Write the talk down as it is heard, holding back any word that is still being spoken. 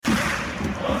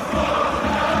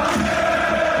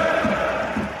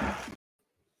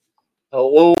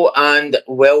Hello and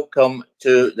welcome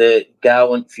to the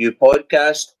Gallant Few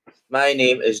podcast. My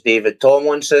name is David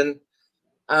Tomlinson,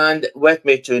 and with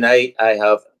me tonight I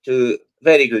have two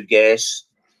very good guests.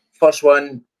 First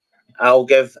one, I'll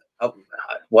give.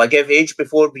 Will I give age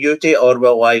before beauty, or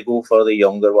will I go for the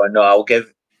younger one? No, I'll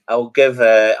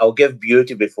give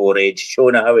beauty before age.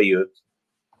 Shona, how are you?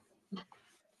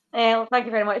 Well, thank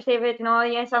you very much, David.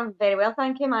 Yes, I'm very well,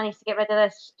 thank you. Managed to get rid of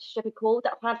this stupid cold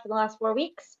that I've had for the last 4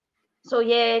 weeks. So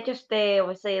yeah, just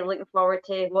obviously looking forward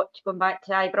to going back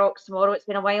to Ibrox tomorrow. It's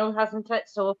been a while, hasn't it?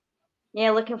 So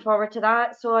yeah, looking forward to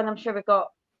that. So, and I'm sure we've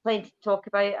got plenty to talk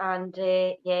about. And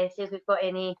yeah, see if we've got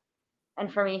any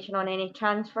information on any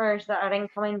transfers that are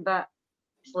incoming, but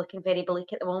it's looking very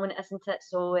bleak at the moment, isn't it?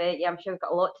 So yeah, I'm sure we've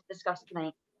got a lot to discuss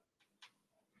tonight.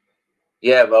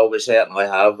 Yeah, well, we certainly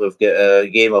have. We've got a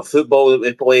game of football that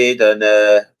we played, and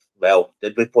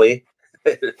did we play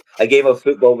a game of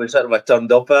football we sort of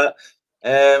turned up at?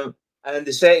 And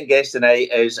the second guest tonight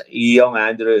is young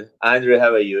Andrew. Andrew,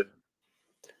 how are you?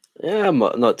 Yeah, I'm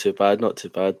not too bad, not too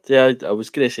bad. Yeah, I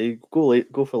was gonna say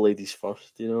go for ladies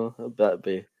first. That'd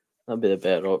be the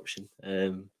better option.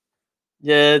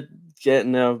 Yeah,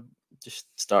 getting there, just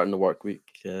starting the work week.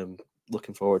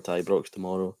 Looking forward to Ibrox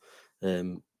tomorrow.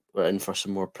 We're in for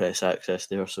some more press access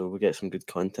there, so we'll get some good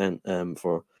content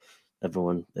for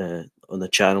everyone on the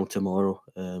channel tomorrow.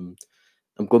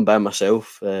 I'm going by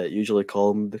myself. Usually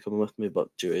Colin will be coming with me, but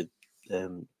due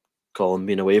to Colin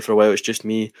being away for a while, it's just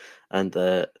me. And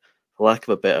for lack of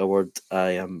a better word,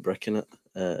 I am bricking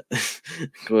it.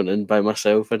 Going in by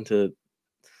myself into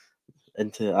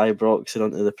Ibrox and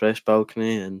onto the press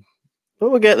balcony, but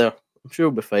we'll get there. I'm sure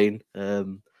we'll be fine.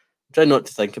 Try not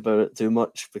to think about it too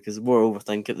much because the more I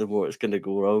overthink it, the more it's going to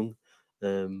go wrong.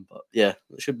 But yeah,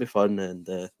 it should be fun,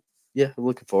 and yeah, I'm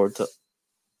looking forward to it.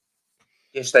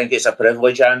 Just think it's a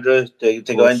privilege, Andrew, to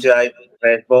go into the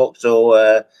press box.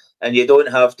 So, and you don't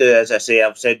have to, as I say,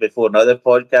 I've said before in other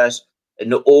podcasts. In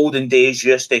the olden days,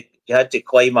 you had to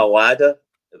climb a ladder.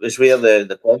 It was where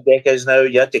the pod deck is now.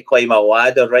 You had to climb a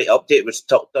ladder right up to it. It was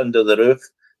tucked under the roof.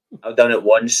 I've done it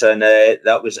once, and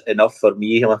that was enough for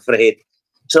me, I'm afraid.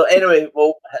 So anyway,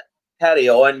 we'll carry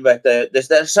on with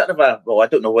there's sort of I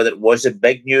don't know whether it was the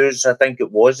big news. I think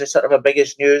it was the sort of a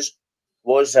biggest news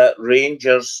was that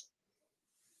Rangers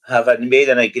have made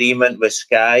an agreement with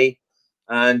Sky,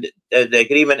 and the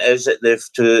agreement is that they've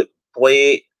to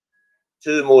play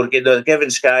two more. They're giving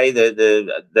Sky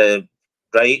the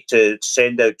right to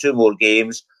send out two more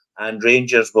games, and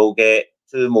Rangers will get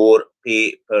two more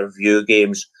pay-per-view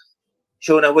games.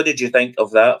 Shona, what did you think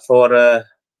of that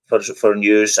for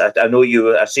news? I know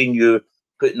you. I seen you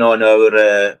putting on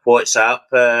our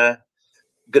WhatsApp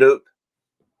group.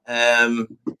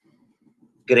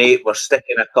 Great. We're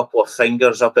sticking a couple of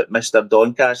fingers up at Mr.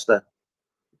 Doncaster.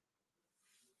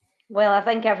 Well, I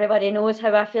think everybody knows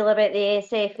how I feel about the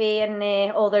SFA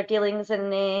and all their dealings and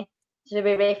to do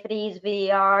with referees,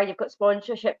 VAR. You've got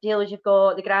sponsorship deals. You've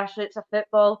got the grassroots of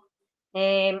football.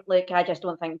 Look, I just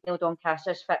don't think Neil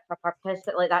Doncaster's fit for purpose.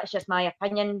 That's just my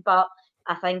opinion. But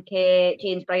I think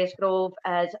James Brysgrove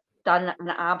has done an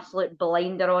absolute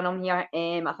blinder on him here.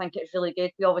 I think it's really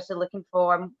good. We're obviously looking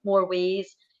for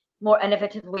more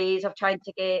innovative ways of trying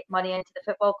to get money into the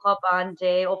football club. And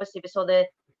obviously we saw the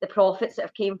profits that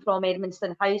have came from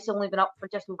Edmundston House only been up for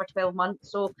just over 12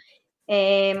 months. So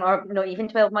or not even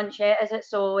 12 months yet, is it?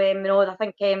 So I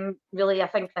think really, I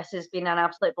think this has been an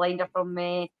absolute blinder from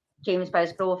James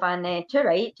Brysgrove, and too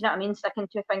right. Do you know what I mean? Sticking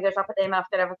two fingers up at them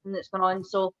after everything that's gone on.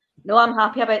 So no, I'm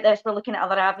happy about this. We're looking at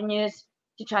other avenues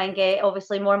to try and get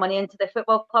obviously more money into the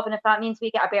football club, and if that means we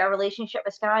get a better relationship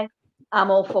with Sky,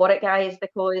 I'm all for it, guys,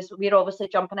 because we're obviously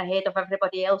jumping ahead of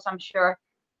everybody else. I'm sure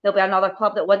there'll be another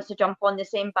club that wants to jump on the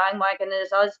same bandwagon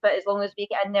as us, but as long as we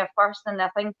get in there first, and I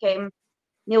think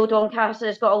Neil Doncaster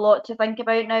has got a lot to think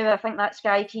about now. I think that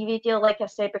Sky TV deal, like I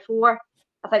said before,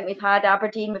 I think we've had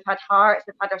Aberdeen, we've had Hearts,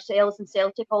 we've had ourselves and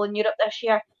Celtic all in Europe this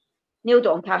year. Neil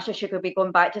Doncaster should be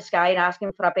going back to Sky and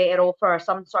asking for a better offer or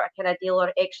some sort of kind of deal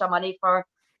or extra money for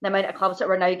the amount of clubs that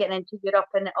we're now getting into Europe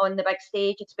and on the big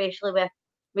stage, especially with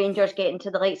Rangers getting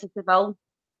to the likes of Seville.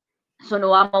 So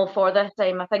no, I'm all for this.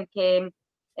 I think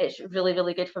it's really,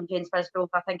 really good from James Brysgrove.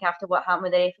 I think after what happened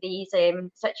with the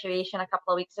referees situation a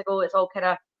couple of weeks ago, it's all kind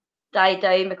of died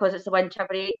down because it's the winter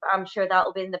break. I'm sure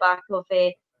that'll be in the back of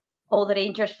all the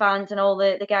Rangers fans and all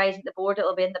the guys at the board.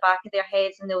 It'll be in the back of their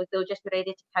heads, and they'll just be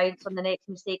ready to pounce on the next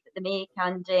mistake that they make.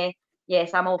 And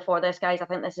yes, I'm all for this, guys. I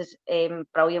think this is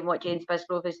brilliant what James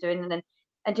Brysgrove is doing.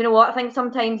 And do you know what? I think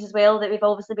sometimes as well that we've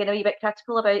obviously been a wee bit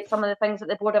critical about some of the things that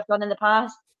the board have done in the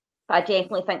past. But I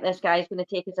definitely think this guy's going to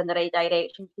take us in the right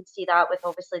direction. You can see that with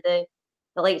obviously the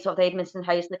the likes of the Edmondson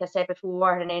House, like I said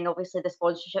before, and then obviously the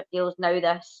sponsorship deals, now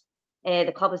this,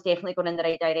 the club is definitely going in the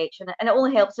right direction. And it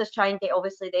only helps us try and get,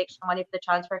 obviously, the extra money for the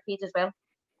transfer fees as well.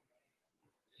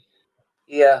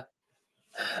 Yeah.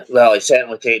 Well, he's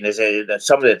certainly taken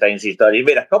some of the things he's done. He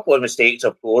made a couple of mistakes,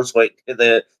 of course, like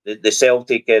the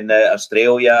Celtic in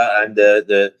Australia and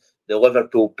the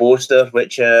Liverpool poster,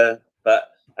 which, but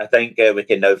I think we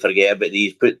can now forget about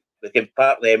these. We can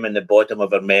park them in the bottom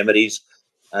of our memories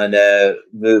and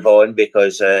move on,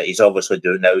 because he's obviously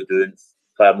doing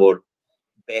far more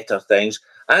better things.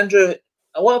 Andrew,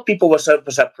 a lot of people were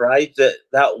surprised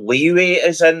that leeway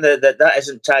is in that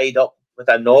isn't tied up with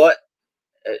a knot.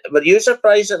 Were you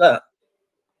surprised at that?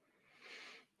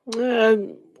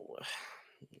 It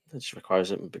just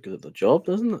requires it to be good at the job,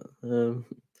 doesn't it?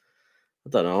 I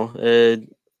don't know.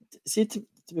 See, to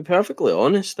be perfectly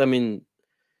honest, I mean,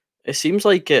 it seems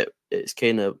like it's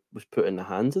kind of was put in the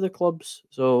hands of the clubs.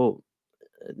 So,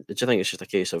 do you think it's just a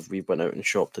case of we went out and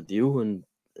shopped a deal and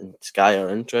Sky are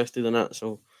interested in it?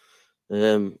 So,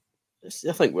 I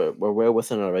think we're well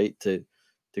within our right to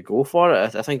go for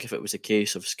it. I think if it was a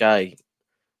case of Sky,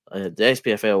 the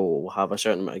SPFL will have a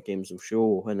certain amount of games of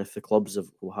show, and if the clubs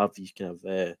will have these kind of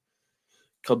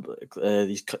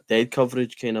these dead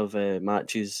coverage kind of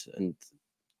matches, and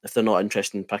if they're not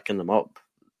interested in picking them up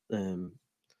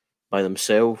by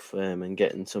themselves and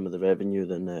getting some of the revenue,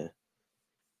 then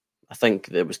I think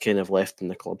it was kind of left in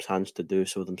the club's hands to do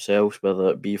so themselves,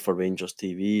 whether it be for Rangers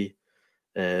TV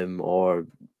or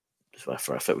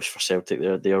if it was for Celtic,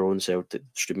 their own Celtic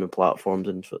streaming platforms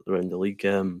and around the league.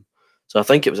 So I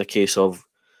think it was a case of,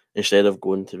 instead of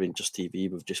going to Rangers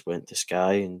TV, we've just went to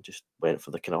Sky and just went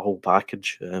for the kind of whole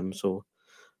package. So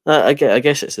I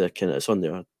guess it's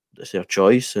it's their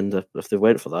choice, and if they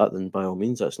went for that, then by all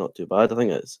means, that's not too bad. I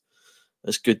think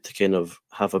it's good to kind of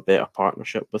have a better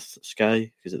partnership with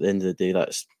Sky, because at the end of the day,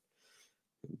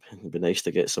 it'd be nice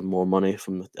to get some more money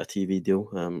from a TV deal,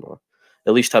 or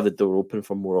at least have the door open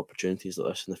for more opportunities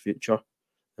like this in the future.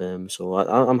 So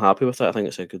I'm happy with it. I think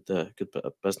it's a good bit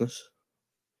of business.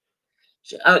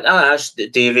 I asked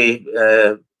Davey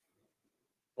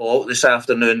Paul this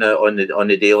afternoon on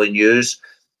the Daily News,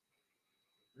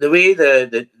 the way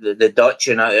the Dutch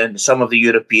and some of the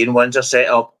European ones are set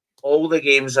up. All the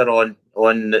games are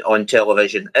on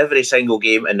television. Every single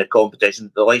game in the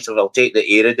competition. The likes of, I'll take the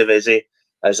Eredivisie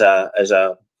as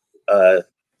the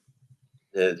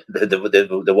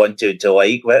one to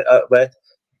like with.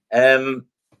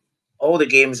 All the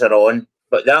games are on,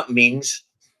 but that means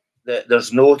that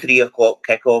there's no 3 o'clock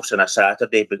kickoffs on a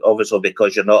Saturday, but obviously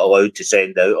because you're not allowed to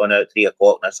send out on a 3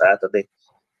 o'clock on a Saturday.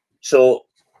 So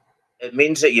it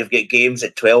means that you've got games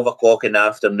at 12 o'clock in the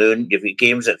afternoon, you've got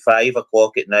games at 5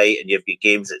 o'clock at night, and you've got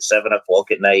games at 7 o'clock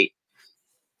at night.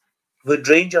 Would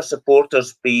Rangers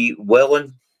supporters be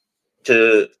willing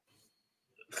to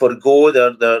forgo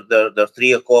their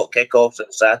 3 o'clock kickoffs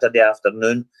at Saturday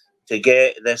afternoon to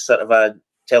get this sort of a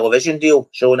television deal,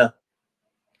 Shona?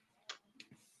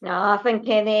 No, I think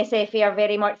the SFA are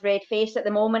very much red-faced at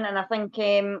the moment, and I think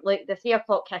like the 3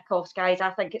 o'clock kickoffs, guys, I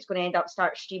think it's going to end up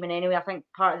start streaming anyway. I think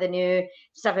part of the new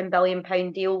 £7 billion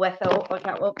deal with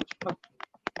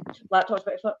laptop's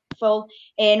about full.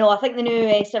 No, I think the new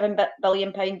 £7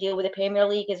 billion deal with the Premier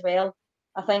League as well.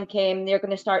 I think they're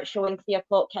going to start showing 3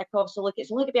 o'clock kickoffs. So look,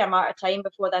 it's only going to be a matter of time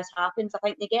before this happens. I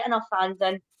think they get enough fans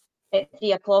in at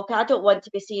 3 o'clock. I don't want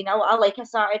to be seen. I like a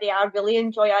Saturday. I really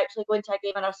enjoy actually going to a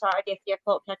game on a Saturday 3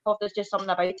 o'clock kickoff. There's just something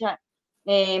about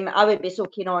it. I would be so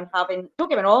keen on having. Don't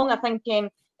get me wrong. I think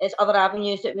there's other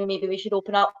avenues that we should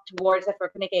open up towards if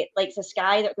we're going to get likes of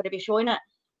Sky that are going to be showing it.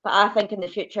 But I think in the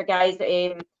future, guys, that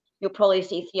you'll probably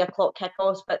see 3 o'clock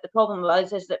kickoffs. But the problem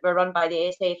is that we're run by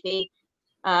the SFA,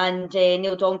 and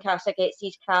Neil Doncaster gets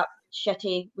these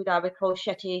what I would call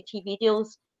shitty TV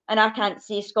deals. And I can't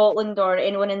see Scotland or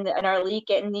anyone in our league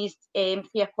getting these 3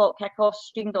 o'clock kickoffs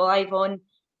streamed live on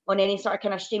any sort of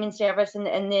kind of streaming service in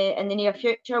the near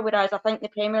future. Whereas I think the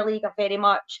Premier League are very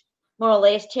much more or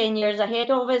less 10 years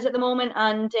ahead of us at the moment,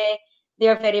 and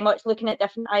they're very much looking at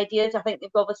different ideas. I think they've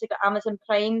obviously got Amazon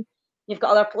Prime. You've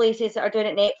got other places that are doing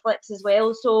it, Netflix as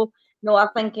well. So no, I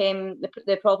think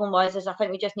the problem is I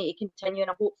think we just need to continue,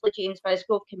 and hopefully James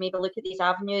Bisgrove can maybe look at these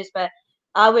avenues. But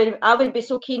I would be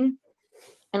so keen,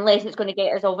 unless it's going to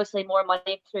get us obviously more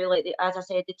money through, like as I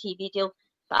said, the TV deal.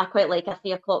 But I quite like a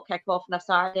 3 o'clock kickoff on a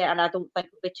Saturday, and I don't think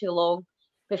it'll be too long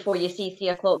before you see 3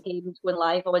 o'clock games going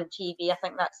live on TV. I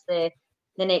think that's the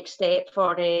next step for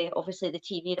obviously the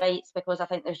TV rights, because I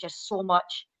think there's just so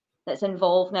much that's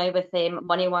involved now with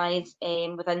money wise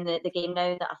within the game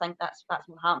now, that I think that's what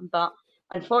happened. But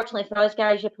unfortunately for us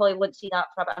guys, you probably won't see that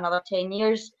for about another 10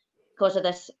 years, because of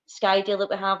this Sky deal that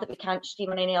we have that we can't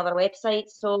stream on any other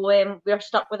websites. So we're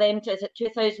stuck with them to, is it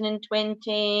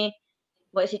 2020?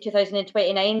 What is it,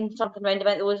 2029? Something round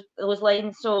about those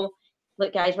lines. So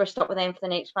look, guys, we're stuck with them for the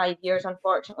next 5 years,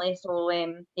 unfortunately. So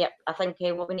yeah, I think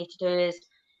what we need to do is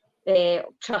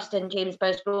trust in James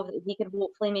Bisgrove that he can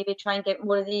hopefully maybe try and get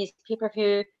more of these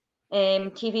pay-per-view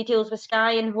TV deals with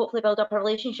Sky and hopefully build up a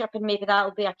relationship, and maybe that'll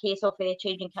be a case of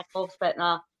changing kickoffs. But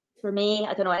for me,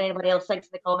 I don't know what anybody else thinks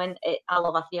in the comment. I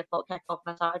love a 3 o'clock kickoff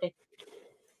on a Saturday.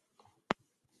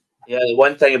 Yeah, the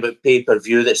one thing about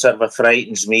pay-per-view that sort of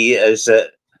frightens me is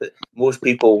that most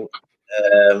people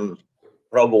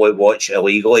probably watch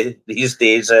illegally these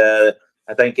days. I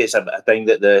think it's a thing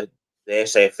that the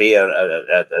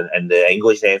SFA and the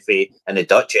English FA and the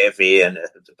Dutch FA and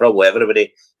probably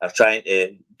everybody are trying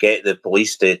to get the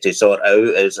police to sort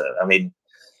out. I mean,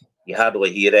 you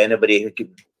hardly hear anybody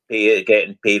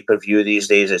getting pay-per-view these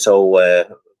days. It's all where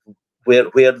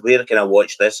can I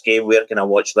watch this game? Where can I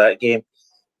watch that game?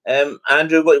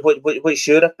 Andrew, what's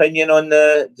your opinion on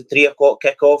the 3 o'clock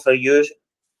kickoff? Are you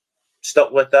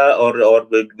stuck with that, or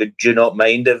would you not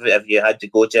mind if you had to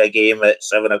go to a game at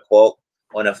 7 o'clock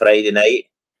on a Friday night?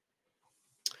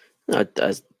 I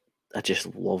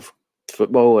just love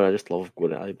football, and I just love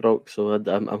going to Ibrox, so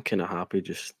I'm kind of happy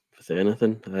just with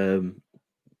anything.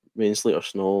 Sleat or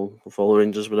Snow, follow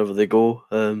Rangers wherever they go.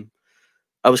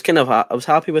 I was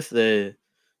happy with the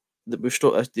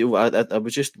Boostock deal. I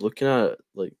was just looking at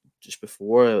it just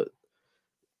before.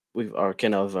 We've our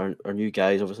new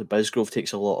guys. Obviously, Bisgrove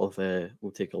takes a lot of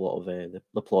will take a lot of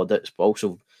the plaudits, but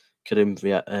also Karim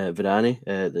Virani,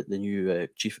 the new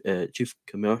chief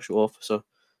commercial officer,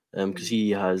 because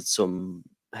he has some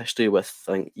history with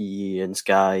EE and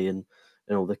Sky and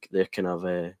their kind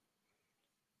of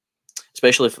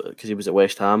especially because he was at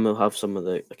West Ham, he'll have some of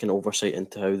the kind of oversight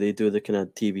into how they do the kind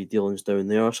of TV dealings down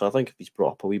there. So I think if he's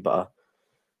brought up a wee bit of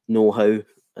know-how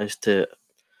as to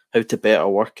how to better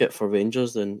work it for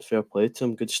Rangers, then fair play to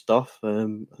him. Good stuff. I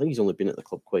think he's only been at the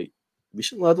club quite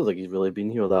recently. I don't think he's really been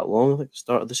here that long. I think the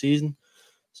start of the season.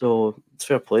 So it's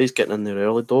fair play. He's getting in there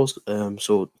early doors.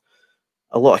 So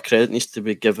a lot of credit needs to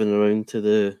be given around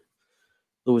to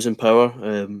those in power.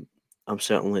 I'm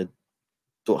certainly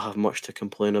don't have much to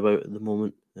complain about at the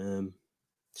moment.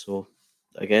 So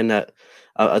again,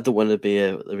 I don't want to be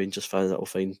a Rangers fan that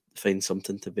will find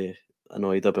something to be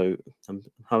annoyed about. I'm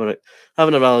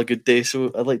having a rather good day,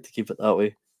 so I'd like to keep it that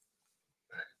way.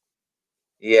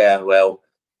 Yeah, well,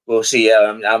 we'll see.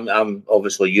 I'm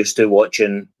obviously used to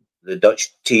watching the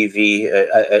Dutch TV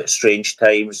at strange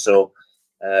times, so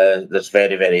there's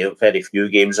very, very, very few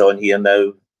games on here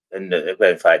now. And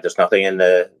in fact, there's nothing in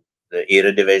the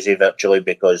Eredivisie virtually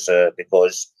because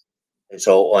it's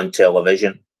all on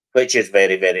television, which is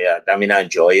very, very. I mean, I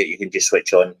enjoy it. You can just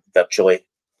switch on virtually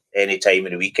any time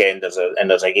in the weekend. There's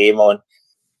a game on.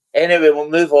 Anyway, we'll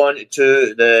move on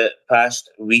to the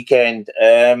past weekend.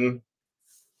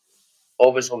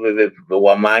 Obviously, with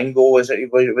Wamango, was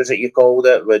it you called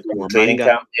it? With training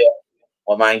camp? Yeah.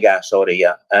 Wamanga, sorry,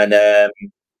 yeah. And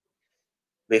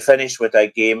we finished with a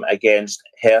game against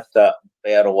Hertha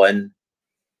Berlin.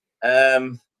 I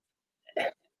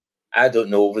don't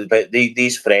know, but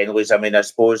these friendlies, I mean, I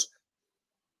suppose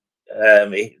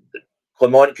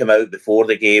Clement came out before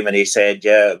the game and he said,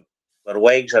 yeah, our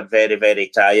legs are very, very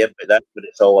tired, but that's what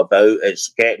it's all about.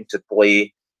 It's getting to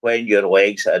play when your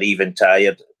legs are even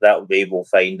tired. That way we'll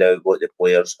find out what the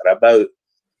players are about.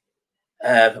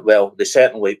 Well, they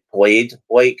certainly played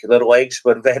like their legs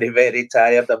were very, very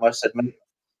tired, I must admit.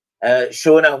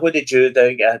 Shona, what did you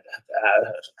do? I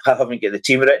haven't got the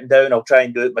team written down. I'll try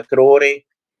and do it. McCrory,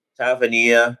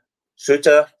 Tavernier,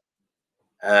 Suter.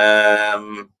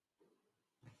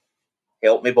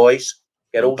 Help me, boys.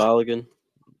 Girls. Balogun,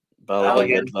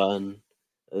 Van.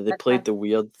 They played the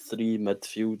weird 3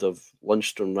 midfield of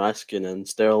Lundstrom, Raskin, and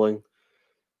Sterling.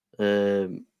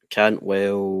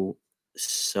 Cantwell,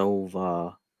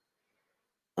 Silva,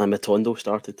 and Matondo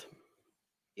started.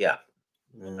 Yeah.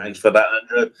 Thanks for that,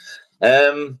 Andrew.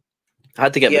 I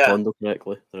had to get Matondo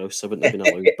correctly, or else I wouldn't have been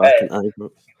allowed back in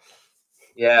Ibrox.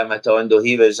 Yeah, Matondo.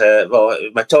 He was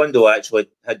Matondo actually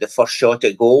had the first shot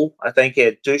at goal. I think he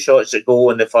had 2 shots at goal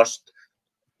in the first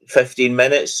 15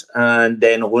 minutes, and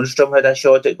then Lundstrom had a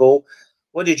shot at goal.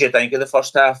 What did you think of the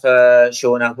first half,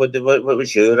 Shona? What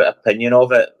was your opinion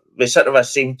of it? We sort of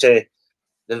seemed to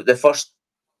the first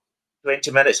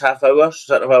 20 minutes, half hour,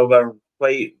 sort of were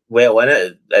quite well in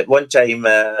it. At one time,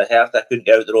 Hertha couldn't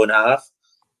get out their own half,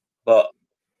 but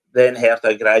then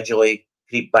Hertha gradually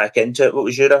creep back into it. What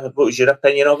was your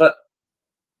opinion of it?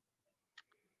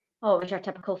 Oh, it was your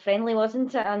typical friendly,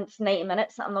 wasn't it? And it's 90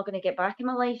 minutes that I'm not going to get back in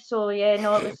my life. So yeah,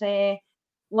 no, it was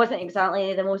wasn't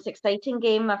exactly the most exciting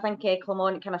game. I think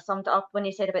Clement kind of summed it up when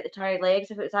he said about the tired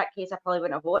legs. If it was that case, I probably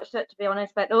wouldn't have watched it, to be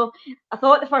honest. But no, I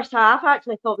thought the first half,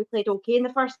 actually thought we played okay in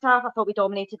the first half. I thought we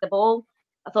dominated the ball.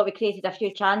 I thought we created a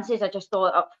few chances. I just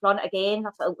thought up front again, I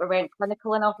thought we weren't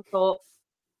clinical enough. I thought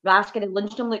Raskin and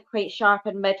Lundstrom looked quite sharp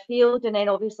in midfield. And then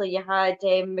obviously you had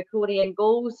McCrory in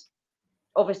goals.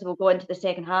 Obviously, we'll go into the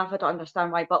second half. I don't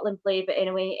understand why Butland played, but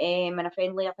anyway, in a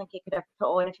friendly, I think he could have put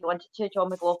on if he wanted to John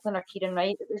McLaughlin or Kieran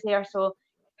Wright that was there. So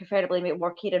preferably make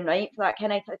more Kieran Wright for that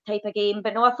kind of type of game.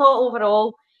 But no, I thought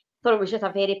overall, thought it was just a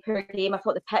very poor game. I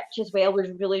thought the pitch as well was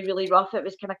really, really rough. It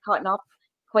was kind of cutting up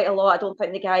quite a lot. I don't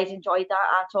think the guys enjoyed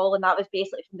that at all, and that was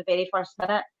basically from the very first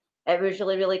minute. It was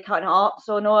really, really cutting it up.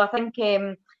 So no, I think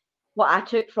what I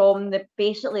took from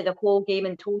basically the whole game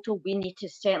in total, we need to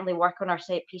certainly work on our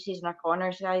set pieces and our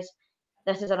corners, guys.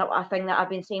 This is a thing that I've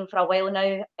been saying for a while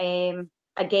now.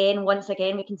 Once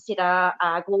again, we concede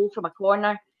a goal from a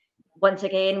corner. Once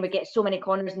again, we get so many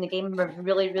corners in the game. We're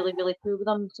really, really, really poor with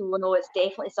them. So no, it's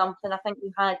definitely something. I think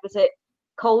we had, was it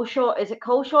Colshaw? Is it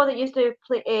Colshaw that used to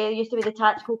play? Used to be the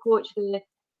tactical coach, the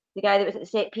guy that was at the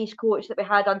set piece coach that we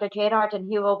had under Gerrard, and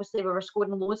he obviously we were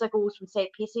scoring loads of goals from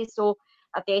set pieces. So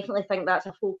I definitely think that's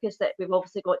a focus that we've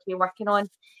obviously got to be working on.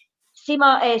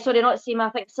 Not Sima, I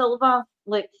think Silva.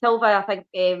 Look, Silva, I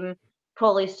think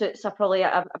probably suits a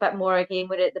bit more a game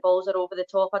where the balls are over the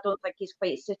top. I don't think he's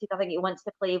quite suited. I think he wants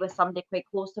to play with somebody quite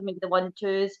close to maybe the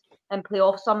 1-2s and play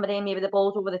off somebody, maybe the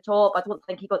balls over the top. I don't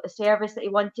think he got the service that he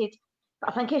wanted. But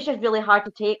I think it's just really hard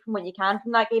to take from what you can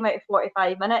from that game out of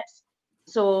 45 minutes.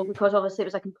 So, because obviously it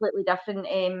was a completely different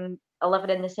 11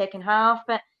 in the second half.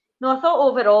 But no, I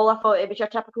thought it was your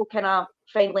typical kind of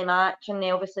friendly match, and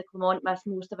obviously Clement missed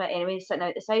most of it anyway, sitting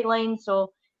out the sideline.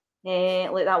 So,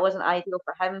 that wasn't ideal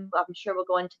for him. I'm sure we'll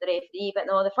go into the referee, but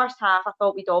no, the first half I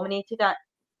thought we dominated it.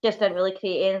 Just didn't really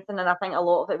create anything, and I think a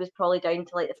lot of it was probably down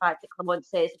to the fact that Clement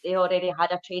says that they already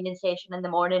had a training session in the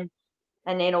morning,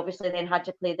 and then obviously had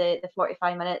to play the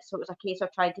 45 minutes. So it was a case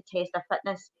of trying to test their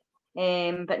fitness.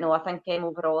 But no, I think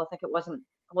overall, I think it wasn't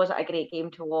a great game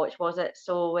to watch, was it?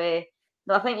 So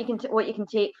no, I think what you can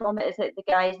take from it is that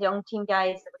the young team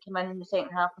guys that came in the second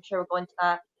half, I'm sure we'll go into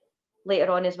that later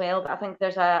on as well. But I think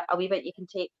there's a wee bit you can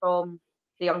take from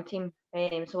the young team.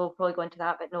 So we'll probably go into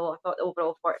that. But no, I thought the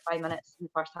overall 45 minutes in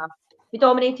the first half, we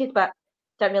dominated, but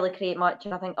didn't really create much.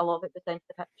 And I think a lot of it was down to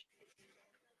the pitch.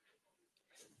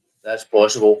 That's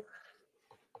possible.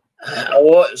 A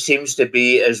lot seems to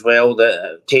be as well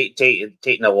that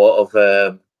taking a lot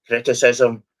of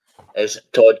criticism is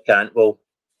Todd Cantwell.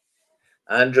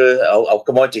 Andrew, I'll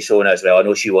come on to Shona as well. I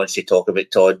know she wants to talk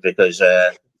about Todd because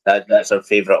that's her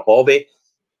favourite hobby.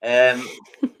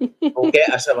 We'll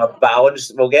get a sort of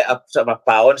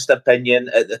balanced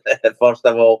opinion first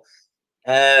of all.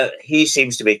 He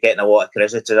seems to be getting a lot of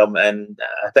criticism, and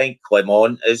I think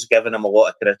Clement is giving him a lot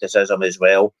of criticism as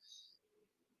well.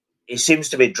 He seems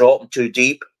to be dropping too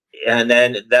deep, and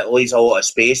then that leaves a lot of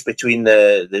space between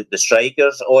the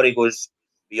strikers, or he goes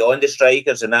beyond the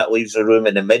strikers, and that leaves a room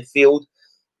in the midfield.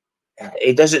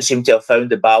 He doesn't seem to have found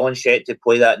the balance yet to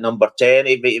play that number 10.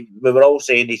 We were all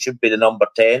saying he should be the number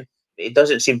 10, but he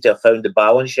doesn't seem to have found the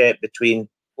balance yet between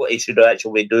what he should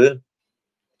actually be doing.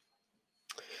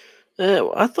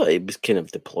 I thought he was kind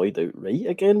of deployed outright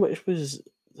again, which was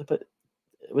a bit.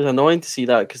 It was annoying to see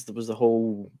that because there was the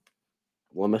whole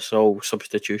Limassol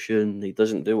substitution. He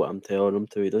doesn't do what I'm telling him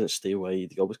to. He doesn't stay wide.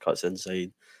 He always cuts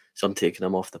inside. So I'm taking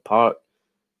him off the park.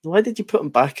 Why did you put him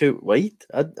back out wide?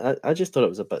 I just thought it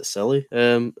was a bit silly.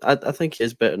 I think he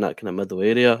is better in that kind of middle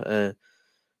area.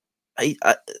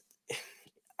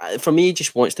 For me, he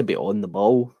just wants to be on the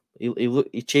ball.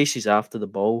 He chases after the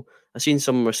ball. I've seen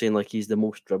someone were saying like he's the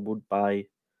most dribbled by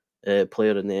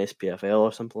player in the SPFL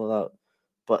or something like that.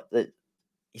 But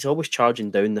he's always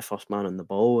charging down the first man on the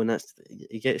ball, and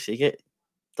he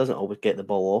doesn't always get the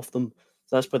ball off them.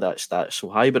 So that's why that stat's so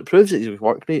high. But it proves that his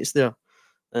work rate's there.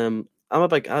 I'm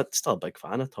still a big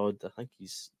fan of Todd. I think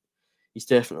he's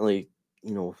definitely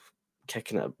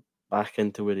kicking it back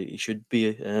into where he should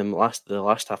be. The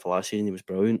last half of last season he was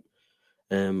brilliant.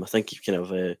 I think he kind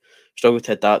of struggled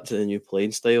to adapt to the new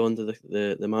playing style under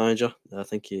the manager. I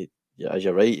think as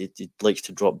you're right, he likes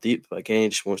to drop deep, but again he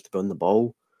just wants to be on the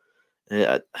ball.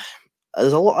 There's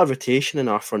a lot of rotation in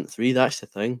our front three. That's the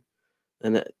thing,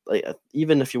 and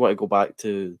even if you want to go back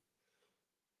to,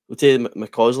 we'll take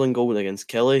McCausland goal against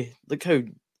Kelly. Look how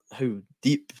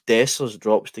deep Dessers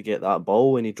drops to get that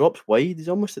ball. When he drops wide, he's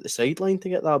almost at the sideline to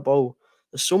get that ball.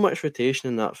 There's so much rotation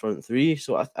in that front three,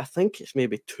 so I think it's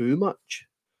maybe too much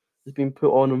has been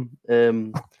put on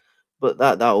him. but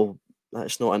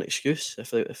that's not an excuse.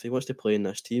 If he wants to play in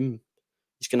this team,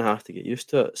 he's going to have to get used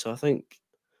to it. So I think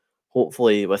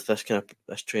hopefully with this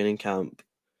training camp,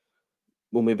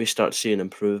 we'll maybe start seeing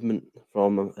improvement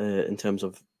from him in terms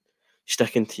of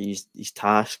sticking to his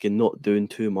task and not doing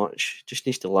too much. Just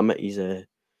needs to limit his.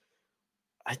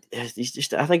 I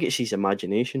think it's his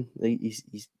imagination. He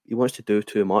wants to do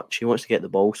too much. He wants to get the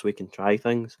ball so he can try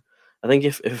things. I think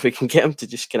if we can get him to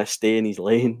just kind of stay in his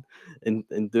lane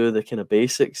and do the kind of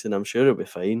basics, then I'm sure he'll be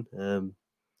fine.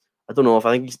 I don't know if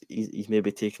I think he's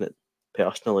maybe taking it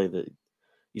personally that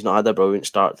he's not had a brilliant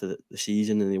start to the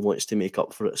season and he wants to make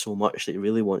up for it so much that he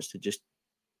really wants to just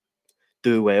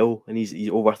do well and he's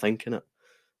overthinking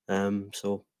it.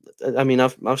 So I mean,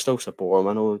 I'll still support him.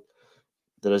 I know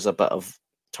there is a bit of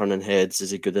turning heads.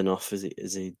 Is he good enough? Is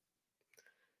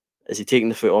he taking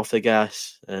the foot off the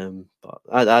gas? But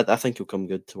I think he'll come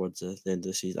good towards the end of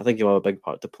the season. I think he'll have a big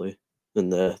part to play in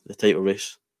the title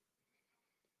race.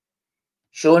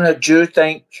 Shona, do you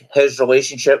think his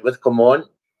relationship with Clement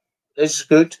is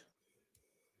good?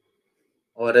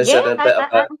 Or is it a bit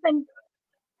of a...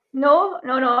 No.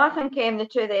 I think the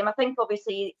two of them, I think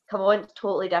obviously Clement's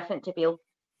totally different to Beale.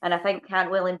 And I think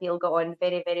Cantwell and Beale got on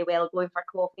very, very well, going for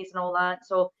coffees and all that.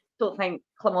 So don't think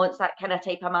Clement's that kind of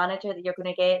type of manager that you're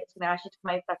going to get. It's going to ask you to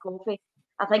come out for a coffee.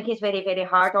 I think he's very, very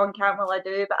hard on Cantwell, I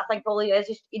do. But I think all he is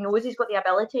he knows he's got the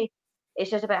ability. It's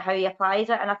just about how he applies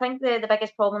it. And I think the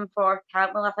biggest problem for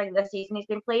Cantwell, I think this season, he's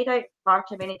been played out far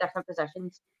too many different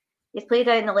positions. He's played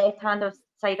out in the left-hand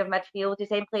side of midfield. He's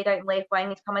then played out in left wing.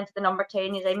 He's come into the number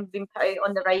 10. He's then been put out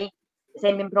on the right. He's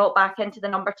then been brought back into the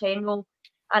number 10 role.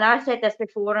 And I said this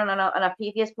before on a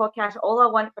previous podcast, all I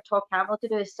want for Todd Cantwell to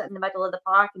do is sit in the middle of the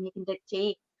park and he can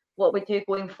dictate what we do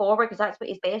going forward because that's what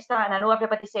he's best at. And I know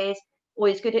everybody says, oh,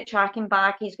 he's good at tracking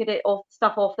back, he's good at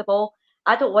stuff off the ball.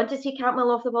 I don't want to see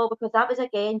Cantwell off the ball because that was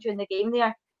again during the game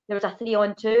there. There was a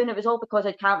 3-on-2 and it was all because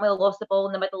Cantwell lost the ball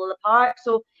in the middle of the park.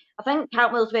 So I think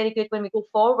Cantwell's very good when we go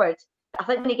forward. I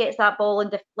think when he gets that ball in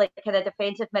kind of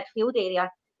defensive midfield area,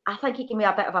 I think he can be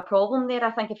a bit of a problem there.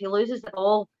 I think if he loses the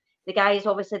ball, the guys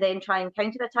obviously then try and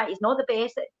counter-attack. He's not the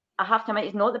best I have to admit,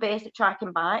 he's not the best at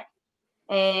tracking back.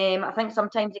 I think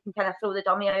sometimes he can kind of throw the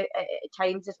dummy out at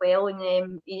times as well,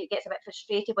 and he gets a bit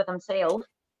frustrated with himself.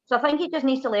 So I think he just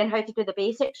needs to learn how to do the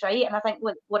basics, right? And I think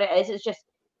what it is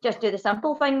just do the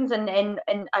simple things, and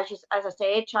as I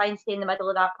said, try and stay in the middle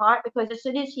of that park, because as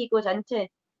soon as he goes into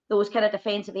those kind of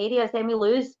defensive areas, then we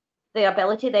lose the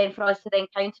ability then for us to then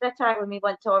counter-attack when we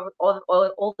want to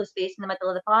all the space in the middle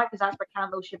of the park, because that's where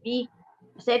Cantwell should be.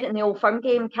 I said it in the Old Firm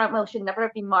game, Cantwell should never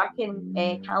have been marking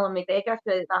Callum McGregor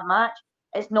throughout that match.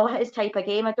 It's not his type of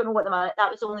game. I don't know what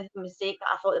that was the only mistake that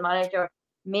I thought the manager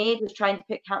made, was trying to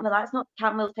put Cantwell. That's not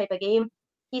Cantwell's type of game.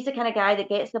 He's the kind of guy that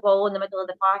gets the ball in the middle of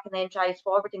the park and then drives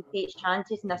forward and creates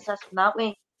chances and assists from that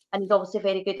way. And he's obviously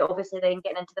very good, obviously, then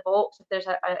getting into the box if there's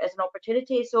an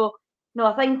opportunity. So, no,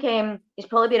 I think he's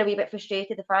probably been a wee bit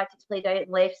frustrated the fact he's played out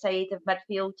in left side of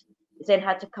midfield. He's then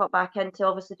had to cut back into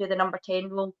obviously do the number 10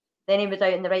 role. Then he was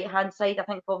out in the right hand side. I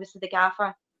think obviously the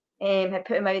gaffer had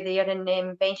put him out there and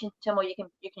mentioned to him, well, you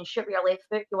can shoot with your left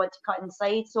foot if you want to cut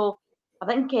inside. So I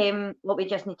think what we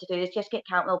just need to do is just get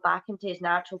Cantwell back into his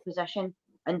natural position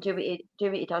and do what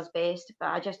he does best. But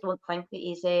I just don't think that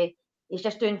he's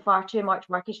just doing far too much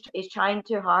work. He's trying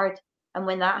too hard. And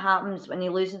when that happens, when he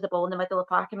loses the ball in the middle of the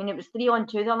park, I mean, it was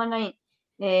 3-on-2 the other night.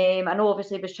 I know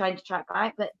obviously he was trying to track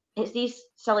back, but it's these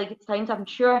silly times. I'm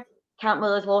sure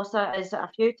Cantwell has lost it a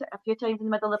few times in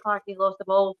the middle of the park. He's lost the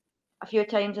ball a few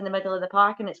times in the middle of the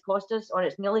park, and it's cost us, or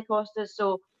it's nearly cost us.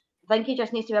 So I think he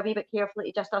just needs to be a wee bit careful that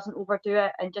he just doesn't overdo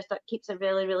it and just keeps it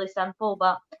really, really simple.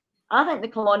 But I think the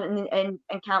Clement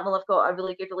and Cantwell have got a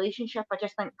really good relationship. I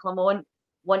just think Clement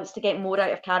wants to get more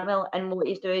out of Cantwell and what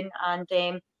he's doing. And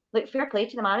fair play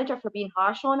to the manager for being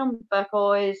harsh on him,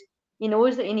 because he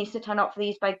knows that he needs to turn up for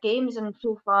these big games. And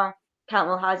so far,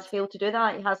 Cantwell has failed to do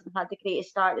that. He hasn't had the greatest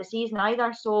start of the season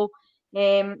either. So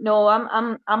no,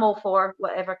 I'm all for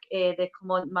whatever the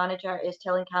Clement manager is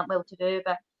telling Cantwell to do,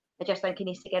 but I just think he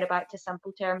needs to get it back to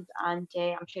simple terms, and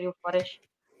I'm sure he'll flourish.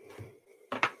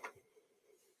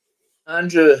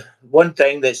 Andrew, one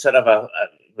thing that sort of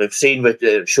we've seen with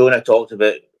Shona talked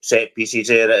about set pieces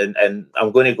there, and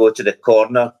I'm going to go to the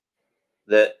corner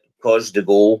that caused the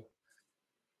goal.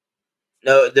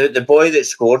 Now, the boy that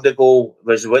scored the goal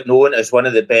was known as one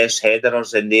of the best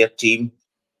headers in their team.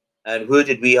 And who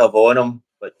did we have on him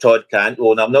but Todd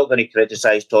Cantwell? And I'm not going to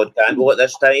criticise Todd Cantwell at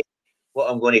this time. What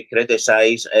I'm going to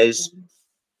criticise is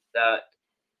that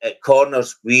at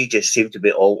corners, we just seem to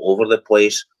be all over the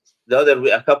place.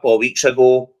 A couple of weeks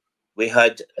ago, we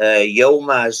had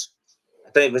Yilmaz. I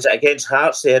think it was against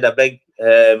Hearts. They had a big.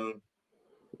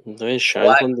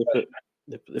 Shankland.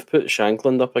 They've put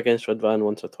Shankland up against Ridvan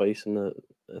once or twice, and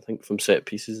I think from set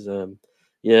pieces.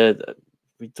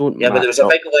 We don't. Yeah, but there was a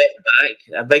big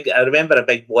left back. I remember a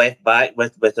big left back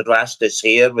with Rastus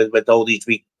hair, with all these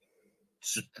wee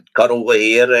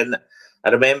curly hair, and I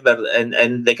remember,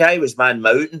 and the guy was man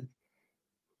mountain,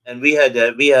 and we had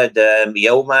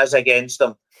Yilmaz against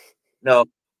him. No,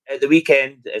 at the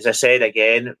weekend, as I said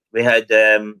again, we had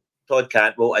Todd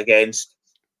Cantwell against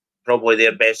probably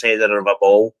their best header of a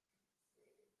ball.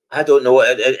 I don't know.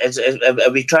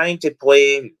 Are we trying to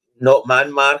play not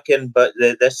man marking, but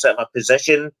this sort of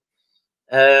position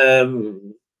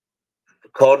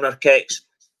corner kicks?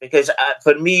 Because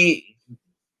for me,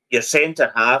 your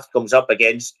centre half comes up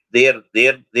against their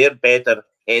better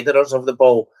headers of the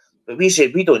ball, but we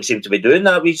don't seem to be doing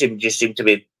that. We just seem to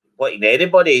be putting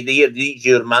anybody. He's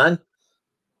your man.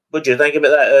 What do you think about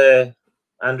that,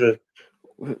 Andrew?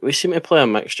 We seem to play a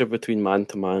mixture between man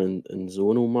to man and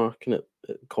zonal marking at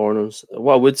corners.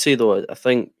 What I would say though, I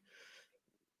think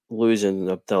losing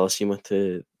Abdallah Sima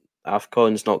to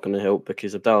AFCON is not going to help,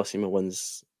 because Abdallah Sima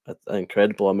wins an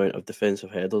incredible amount of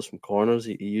defensive headers from corners.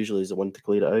 He usually is the one to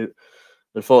clear it out.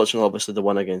 Unfortunately, obviously, the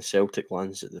one against Celtic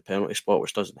lands at the penalty spot,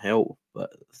 which doesn't help.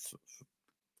 But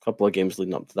a couple of games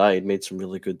leading up to that, he'd made some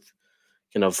really good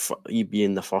kind of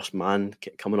being the first man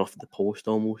coming off the post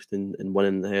almost and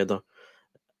winning the header.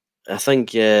 I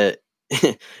think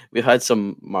we've had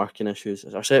some marking issues.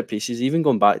 Our set pieces, even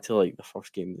going back to like the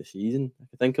first game of the season, I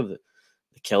can think of the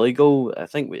Kelly goal. I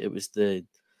think it was they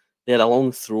had a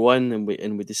long throw in, and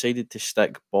we decided to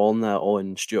stick Borna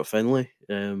on Stuart Finlay.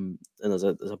 And there's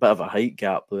a bit of a height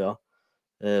gap there.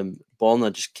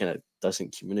 Borna just kind of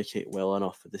doesn't communicate well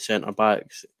enough with the centre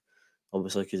backs,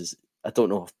 obviously, because I don't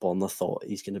know if Borna thought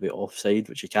he's going to be offside,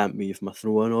 which he can't be from a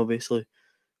throw in, obviously.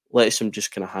 Lets him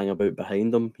just kind of hang about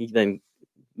behind him. He then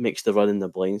makes the run in the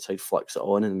blind side, flicks it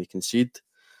on, and we concede.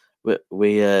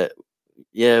 We've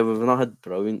not had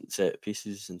brilliant set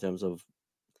pieces in terms of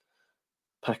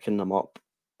picking them up.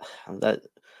 That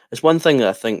it's one thing that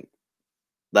I think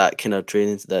that kind of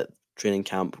training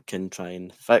camp can try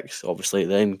and fix. Obviously,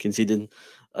 then conceding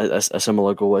a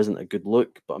similar goal isn't a good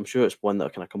look, but I'm sure it's one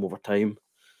that kind of come over time.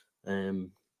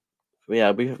 We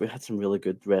had some really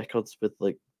good records with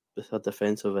our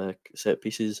defensive set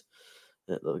pieces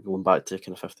going back to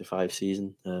kind of 55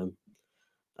 season.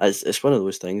 It's one of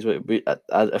those things.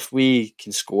 If we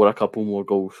can score a couple more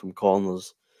goals from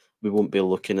corners, we won't be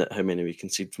looking at how many we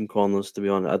concede from corners. To be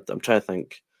honest, I'm trying to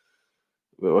think.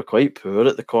 We're quite poor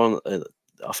at the corner,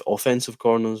 offensive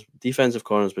corners. Defensive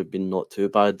corners we've been not too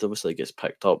bad. Obviously, it gets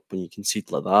picked up when you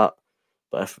concede like that.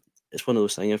 But if it's one of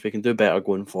those things, if we can do better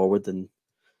going forward, then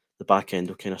the back end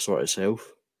will kind of sort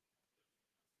itself.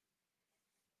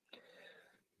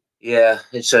 Yeah,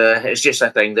 it's just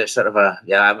a thing that's sort of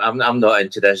I'm not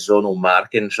into this zonal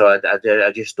marking, so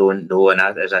I just don't know. And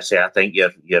as I say, I think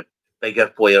your bigger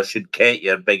players should get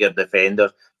your bigger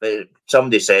defenders. But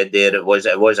somebody said there it was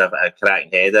a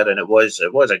cracking header, and it was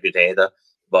a good header.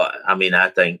 But I mean, I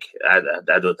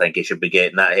don't think he should be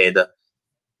getting that header.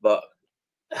 But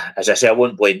as I say, I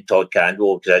won't blame Todd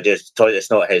Cantwell, because I just thought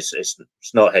it's not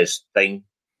his thing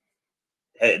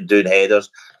doing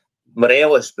headers.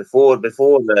 Morelos before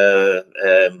the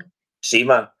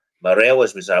Sima,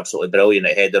 Morelos was absolutely brilliant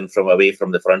at heading from away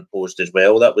from the front post as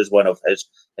well. That was one of his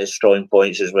strong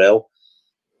points as well.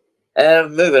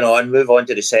 Move on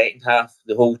to the second half.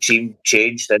 The whole team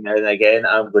changed, and then again,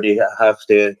 I'm going to have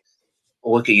to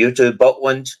look at you two.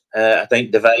 Butland, I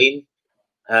think Devine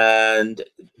and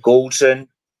Goldson.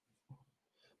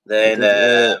 Then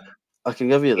I can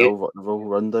give you the overall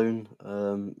rundown.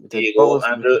 There you go,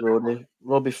 Andrew.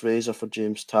 Robbie Fraser for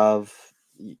James Tav,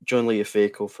 John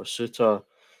Leofeco for Suter,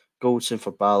 Goldson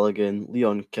for Balogun,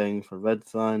 Leon King for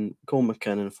Ridvan, Cole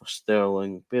McKinnon for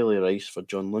Sterling, Bailey Rice for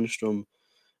John Lundstrom,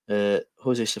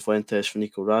 Jose Cifuentes for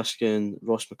Nico Raskin,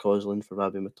 Ross McCausland for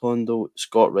Rabbi Matondo,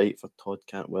 Scott Wright for Todd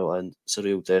Cantwell, and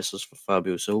Cyril Dessers for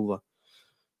Fabio Silva.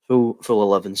 Full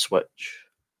 11 switch.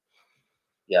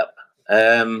 Yep.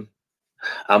 I'm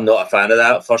not a fan of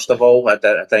that, first of all. I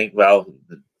think,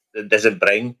 it doesn't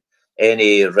bring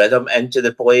any rhythm into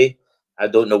the play. I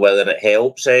don't know whether it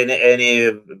helps any.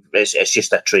 It's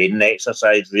just a training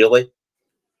exercise, really.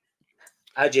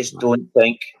 I just don't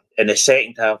think in the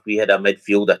second half we had a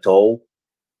midfield at all.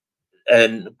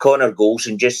 And Connor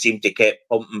Goldson just seemed to keep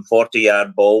pumping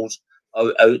 40-yard balls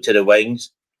out to the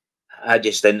wings. I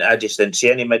just didn't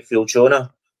see any midfield,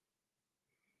 Shona.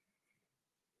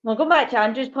 Well, going back to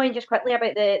Andrew's point just quickly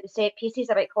about the set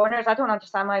pieces, about corners, I don't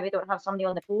understand why we don't have somebody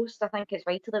on the post. I think it's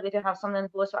vital that we do have somebody on the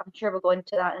post, but I'm sure we'll go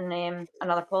into that in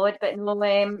another pod. But no,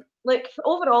 look,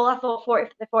 overall, I thought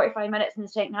 45 minutes in the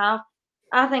second half,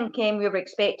 I think we were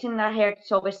expecting, I heard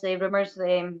obviously rumours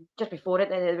just before it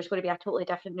that there was going to be a totally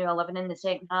different new 11 in the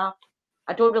second half.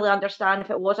 I don't really understand if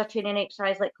it was a training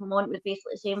exercise like Clement was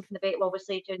basically saying from the bet,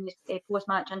 obviously during this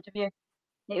post-match interview.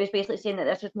 It was basically saying that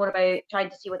this was more about trying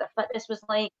to see what their fitness was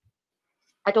like.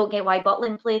 I don't get why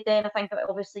Butland played then. I think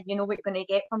obviously you know what you're going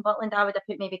to get from Butland. I would have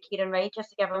put maybe Kieran Wright just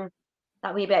to give him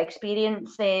that wee bit of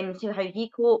experience, see how he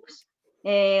copes.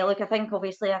 Look, I think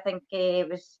it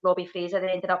was Robbie Fraser that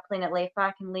ended up playing at left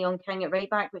back and Leon King at right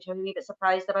back, which I'm a wee bit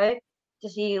surprised about to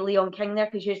see Leon King there,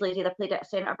 because usually he's either played at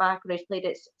centre back or he's played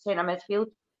at centre midfield.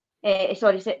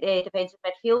 Defensive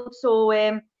midfield.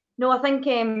 So no, I think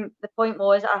the point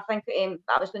was, I think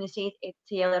I was going to say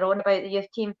to you earlier on about the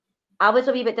youth team. I was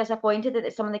a wee bit disappointed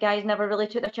that some of the guys never really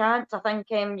took their chance. I think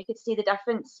you could see the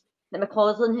difference that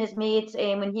McCausland has made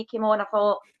when he came on. I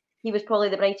thought he was probably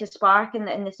the brightest spark in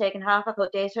the second half. I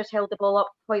thought Dessers held the ball up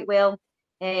quite well.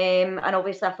 And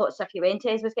obviously I thought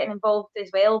Cifuentes was getting involved as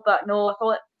well. But no, I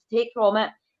thought to take from it,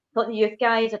 I thought the youth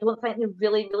guys, I don't think they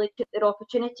really took their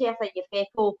opportunity. I think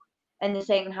Yefeko in the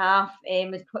second half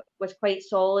was quite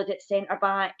solid at centre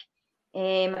back.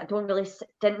 I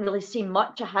didn't really see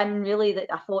much of him really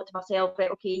that I thought to myself,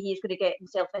 right, okay, he's going to get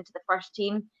himself into the first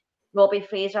team. Robbie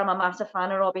Fraser, I'm a massive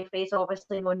fan of Robbie Fraser,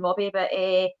 obviously known Robbie, but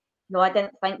no, I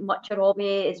didn't think much of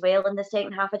Robbie as well in the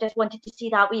second half. I just wanted to see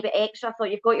that wee bit extra. I thought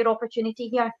you've got your opportunity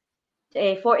here.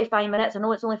 45 minutes. I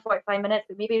know it's only 45 minutes,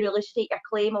 but maybe really state your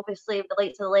claim, obviously, with the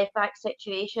likes of the left back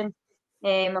situation.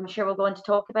 I'm sure we'll go on to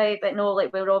talk about, but no,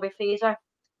 like with Robbie Fraser,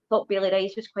 thought Bailey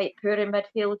Rice was quite poor in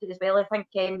midfield as well. I think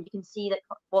you can see that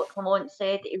what Clement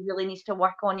said, that he really needs to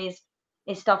work on his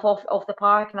stuff off the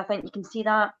park, and I think you can see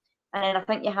that. And then I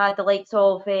think you had the likes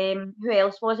of who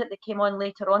else was it that came on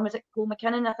later on? Was it Cole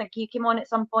McKinnon? I think he came on at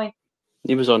some point.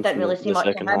 He was on Didn't really see the much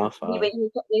second of him. half.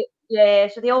 Yeah,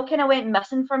 so they all kind of went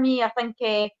missing for me. I think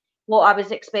what I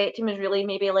was expecting was really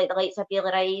maybe like the likes of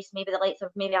Bailey Rice, maybe the likes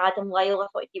of maybe Adam Lyle. I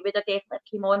thought he would have definitely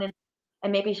came on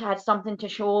and maybe had something to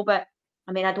show, but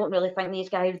I mean, I don't really think these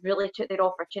guys really took their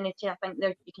opportunity. I think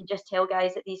you can just tell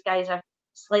guys that these guys are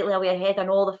slightly away ahead, and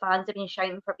all the fans have been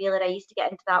shouting for Bailey Rice to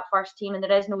get into that first team, and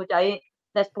there is no doubt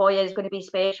this boy is going to be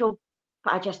special.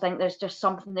 But I just think there's just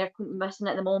something they're missing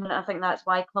at the moment. I think that's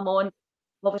why Clement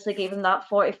obviously gave him that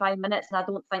 45 minutes, and I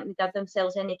don't think they did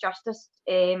themselves any justice.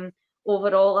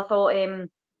 Overall, I thought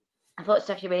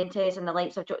Cifuentes and the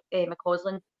likes of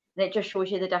McCausland, and it just shows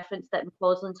you the difference that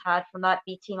McCausland's had from that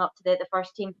B team up to the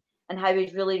first team, and how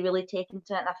he's really taken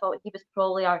to it. And I thought he was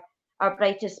probably our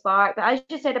brightest spark. But as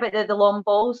you said about the long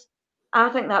balls, I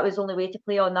think that was the only way to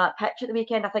play on that pitch at the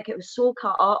weekend. I think it was so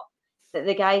cut up that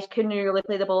the guys couldn't really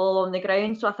play the ball on the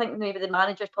ground. So I think maybe the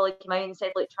managers probably came out and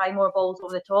said, like, try more balls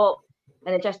over the top.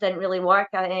 And it just didn't really work.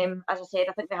 As I said,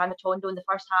 I think they had Matondo in the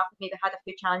first half, maybe had a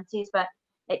few chances, but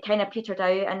it kind of petered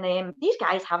out. And these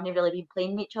guys haven't really been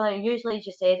playing with each other. Usually, as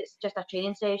you said, it's just a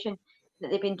training session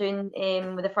that they've been doing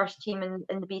with the first team and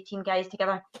the B team guys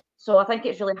together. So I think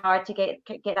it's really hard to get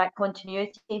that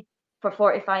continuity for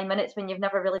 45 minutes when you've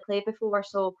never really played before.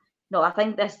 So no, I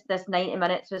think this 90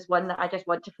 minutes was one that I just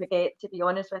want to forget, to be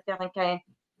honest with you. I think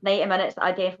 90 minutes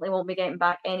I definitely won't be getting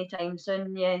back anytime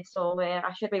soon. Yeah, so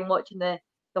I should have been watching the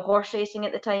horse racing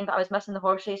at the time, but I was missing the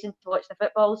horse racing to watch the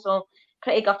football. So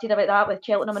pretty gutted about that with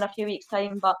Cheltenham in a few weeks'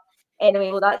 time. But anyway,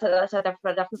 well that's a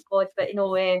different pod. But you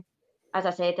know, as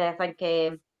I said, I think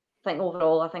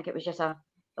overall, I think it was just it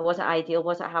wasn't ideal,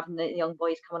 was it, having the young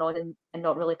boys coming on and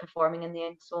not really performing in the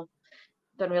end. So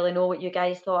don't really know what you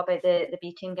guys thought about the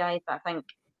B team guys, but I think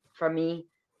for me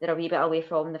they're a wee bit away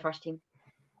from the first team.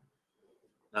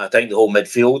 I think the whole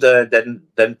midfield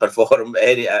didn't perform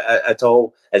any at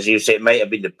all. As you say, it might have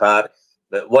been the part,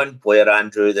 but one player,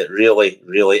 Andrew, that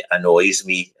really annoys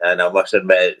me, and I must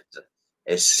admit,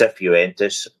 is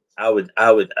Cifuentes.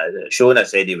 Shona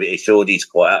said he showed his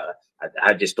quite.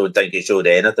 I just don't think he showed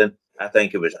anything. I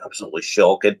think it was absolutely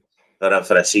shocking for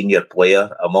a senior player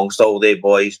amongst all the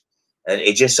boys, and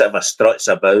he just sort of struts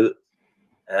about.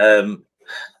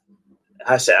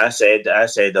 I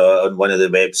said on one of the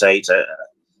websites.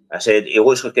 I said he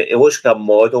looks like a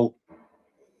model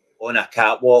on a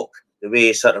catwalk. The way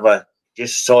he sort of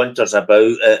just saunters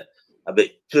about at about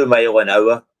 2 miles an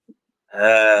hour,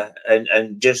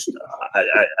 and just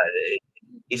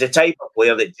he's a type of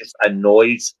player that just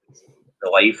annoys the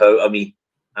life out of me.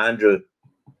 Andrew,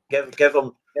 give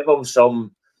him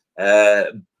some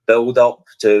build up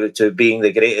to being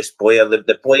the greatest player,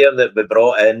 the player that we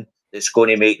brought in that's going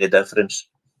to make the difference.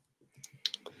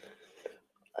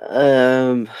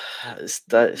 That's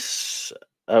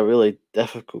a really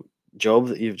difficult job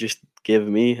that you've just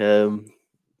given me.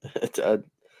 I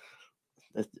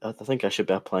think I should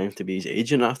be applying to be his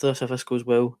agent after this if this goes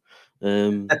well.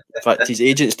 In fact, his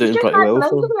agent's He's doing just pretty back well from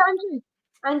for him. injury,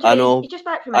 Andrew. I Andrew, know. he's just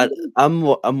back from I, injury.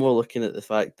 I'm more looking at the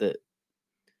fact that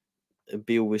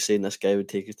Beale was saying this guy would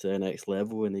take it to the next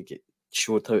level and he get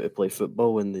showed how to play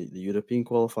football in the European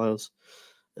qualifiers.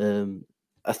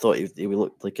 I thought he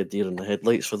looked like a deer in the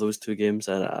headlights for those two games,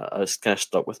 and I was kind of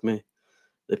stuck with me.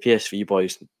 The PSV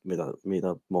boys made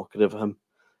a mockery of him.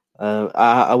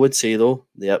 I would say though,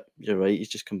 yep, you're right. He's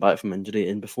just come back from injury,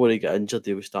 and before he got injured,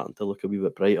 he was starting to look a wee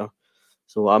bit brighter.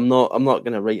 So I'm not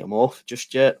going to write him off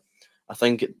just yet. I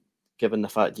think, given the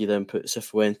fact you then put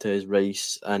Cifuentes,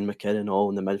 Rice, and McKinnon all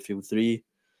in the midfield three,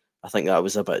 I think that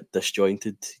was a bit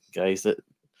disjointed, guys. That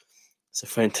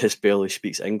Cifuentes barely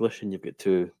speaks English, and you've got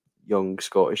two young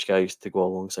Scottish guys to go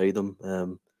alongside him.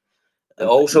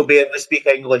 Also be able to speak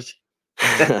English.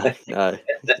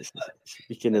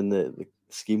 Speaking in the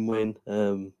scheme, Wayne.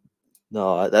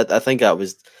 No, I think that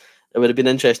was. It would have been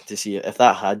interesting to see if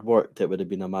that had worked. It would have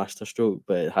been a masterstroke,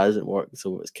 but it hasn't worked,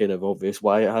 so it's kind of obvious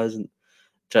why it hasn't.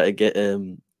 Try to get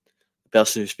the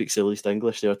person who speaks the least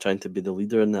English. They are trying to be the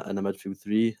leader in the midfield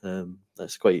three.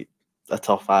 That's quite a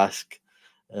tough ask.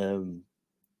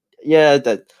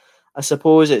 I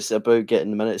suppose it's about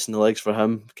getting the minutes in the legs for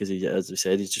him because he, as we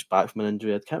said, he's just back from an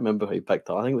injury. I can't remember how he picked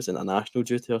up. I think it was international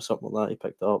duty or something like that. He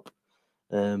picked up.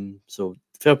 So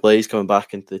fair play. He's coming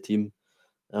back into the team.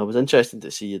 It was interesting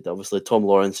to see. Obviously, Tom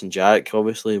Lawrence and Jack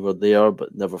obviously were there,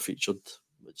 but never featured,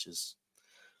 which is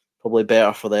probably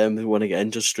better for them who want to get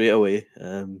injured straight away.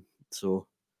 So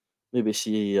maybe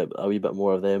see a wee bit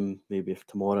more of them maybe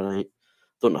tomorrow night.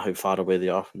 Don't know how far away they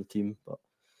are from the team, but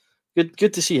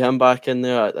good to see him back in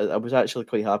there. I was actually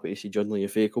quite happy to see John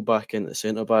Leofeco back in at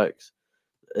centre backs.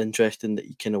 Interesting that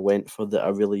he kind of went for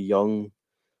a really young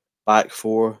back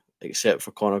four, except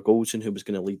for Connor Goldson, who was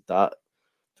going to lead that.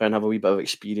 Try and have a wee bit of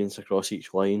experience across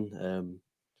each line.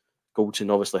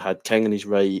 Goldson obviously had King on his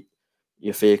right,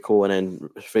 Leofeco, and then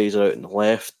Fraser out on the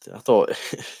left. I thought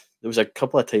there was a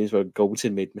couple of times where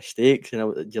Goldson made mistakes,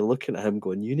 and you're looking at him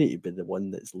going, "You need to be the one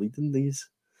that's leading these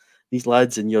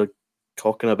lads," and you're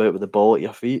talking about with the ball at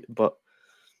your feet. But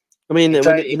I mean, he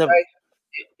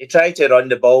tried to run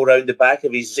the ball round the back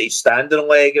of his standing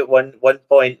leg at one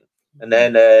point, and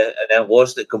then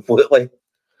lost it completely.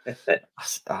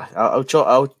 I'll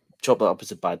chop that up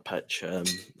as a bad pitch.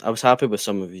 I was happy with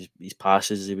some of his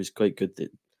passes. He was quite good.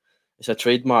 It's a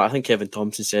trademark. I think Kevin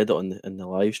Thompson said it in the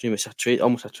live stream. It's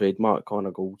almost a trademark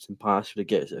Connor Goldson pass where he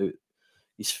gets out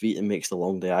his feet and makes the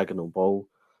long diagonal ball.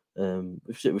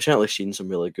 We've certainly seen some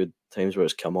really good times where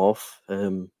it's come off.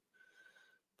 But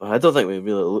I don't think we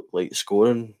really looked like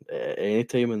scoring any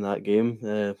time in that game,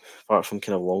 apart from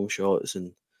kind of long shots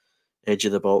and edge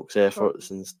of the box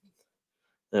efforts, and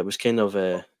it was kind of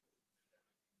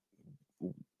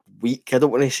weak. I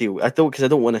don't want to say I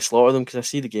don't want to slaughter them because I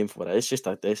see the game for what it is.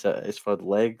 It's for the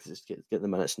legs. It's get the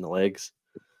minutes in the legs.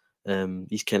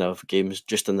 These kind of games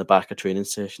just in the back of training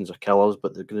sessions are killers,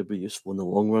 but they're going to be useful in the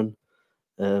long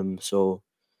run. So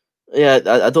yeah,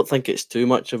 I don't think it's too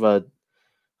much of a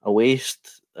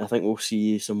waste. I think we'll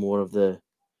see some more of we'll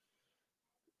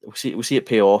see it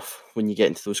pay off when you get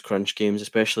into those crunch games,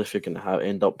 especially if you're going to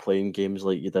end up playing games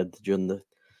like you did during the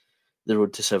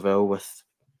road to Seville with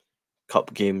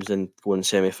cup games and going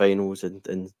semi-finals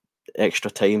and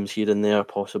extra times here and there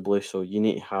possibly. So you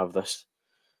need to have this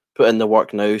put in the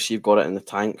work now, so you've got it in the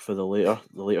tank for the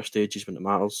later stages when it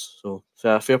matters. So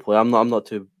fair play. I'm not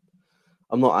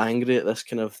angry at this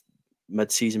kind of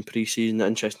mid-season, pre-season.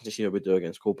 Interesting to see how we do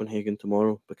against Copenhagen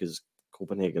tomorrow because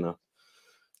Copenhagen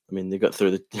they got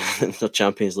through the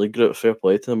Champions League group. Fair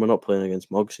play to them. We're not playing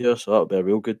against mugs here, so that'll be a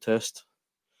real good test.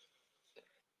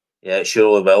 Yeah, it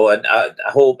surely will. And I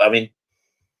hope,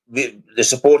 the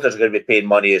supporters are going to be paying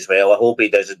money as well. I hope he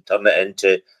doesn't turn it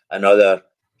into another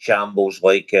shambles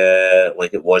like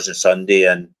it was on Sunday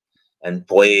and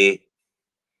play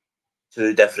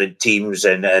two different teams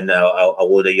and a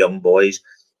load of young boys.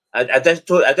 I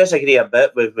disagree a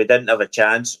bit with we didn't have a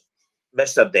chance.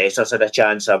 Mr. Dessers had a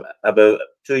chance about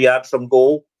 2 yards from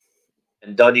goal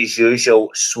and done his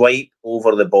usual swipe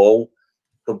over the ball,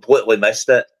 completely missed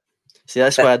it. See,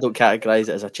 that's why I don't categorise it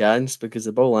as a chance because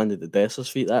the ball landed at Dessers'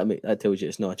 feet. That tells you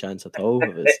it's not a chance at all.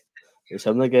 If it's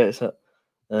him that gets it.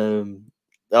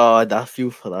 I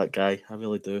feel for that guy. I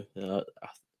really do.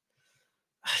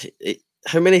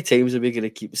 How many times are we going to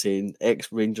keep saying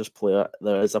ex-Rangers player?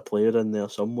 There is a player in there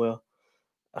somewhere.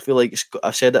 I feel like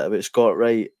I've said it about Scott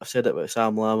Wright. I've said it about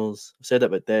Sam Lammers. I've said it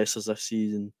about Dessers this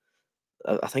season.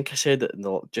 I think I said it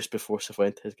just before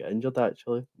Cifuentes got injured.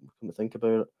 Actually, come to think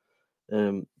about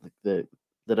it,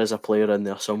 there is a player in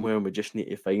there somewhere, and we just need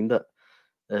to find it.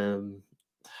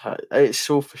 It's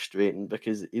so frustrating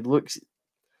because he looks.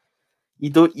 You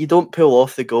don't pull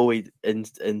off the goal in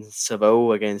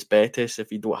Seville against Betis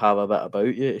if you don't have a bit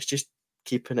about you. It's just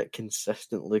keeping it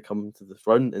consistently coming to the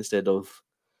front instead of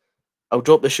I'll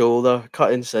drop the shoulder,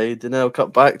 cut inside, and then I'll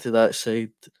cut back to that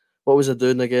side. What was I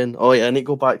doing again? Oh yeah, I need to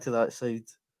go back to that side.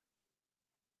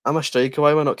 I'm a striker.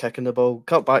 Why am I not kicking the ball?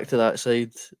 Cut back to that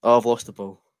side. Oh, I've lost the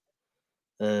ball.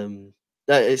 That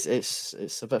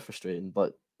it's a bit frustrating,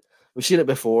 but we've seen it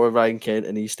before. Ryan Kent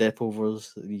and his step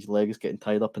overs, his legs getting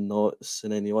tied up in knots,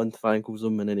 and then he ankles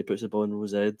them, and then he puts the ball in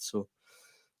Rose's head. So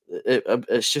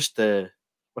it's just we're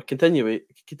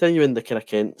continuing the kind of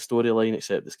Kent storyline,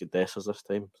 except it's got Dessers this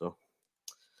time. So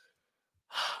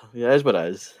yeah, it is what it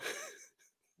is.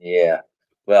 Yeah.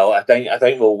 Well, I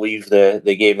think we'll leave the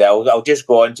game there. I'll just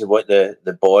go on to what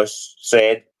the boss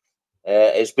said.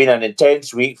 It's been an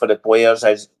intense week for the players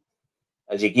as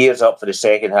he gears up for the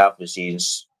second half of the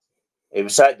season. He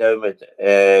was sat down with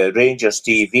Rangers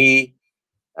TV,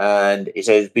 and he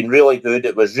said it's been really good.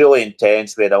 It was really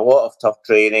intense. We had a lot of tough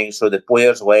training, so the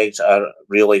players' legs are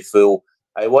really full.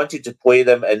 I wanted to play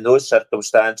them in those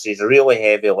circumstances, really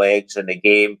heavy legs in the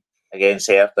game against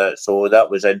Hertha. So that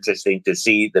was interesting to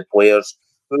see the players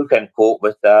who can cope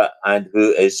with that and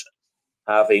who is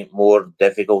having more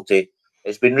difficulty.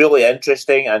 It's been really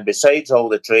interesting, and besides all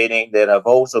the training, there have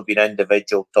also been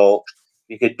individual talks.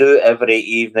 You could do every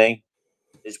evening.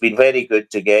 It's been very good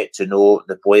to get to know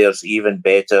the players even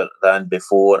better than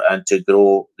before and to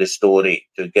grow the story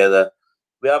together.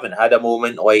 We haven't had a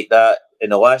moment like that in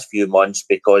the last few months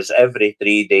because every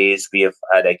 3 days we have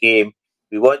had a game.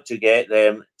 We want to get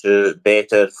them to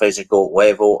better physical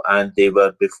level and they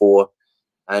were before.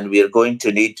 And we are going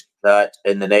to need that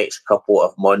in the next couple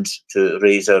of months to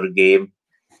raise our game.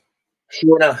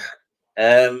 Fiona,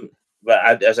 but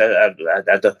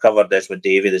I'd covered this with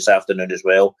Davey this afternoon as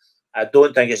well. I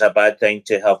don't think it's a bad thing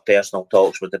to have personal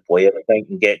talks with the player. I think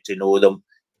you can get to know them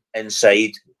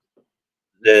inside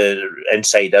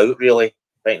out. Really, I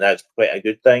think that's quite a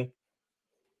good thing.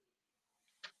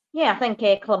 Yeah, I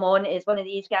think Clement is one of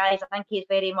these guys. I think he's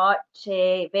very much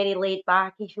very laid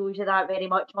back. He shows you that very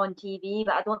much on TV,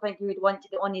 but I don't think you would want to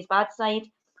be on his bad side.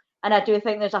 And I do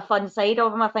think there's a fun side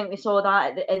of him. I think we saw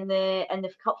that in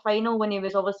the cup final when he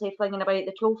was obviously flinging about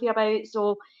the trophy about.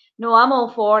 So no, I'm all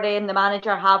for the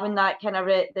manager having that kind of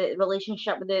the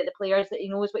relationship with the players, that he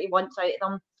knows what he wants out of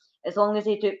them, as long as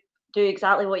they do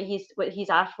exactly what he's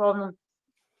asked from them.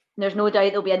 There's no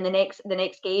doubt they'll be in the next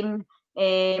game,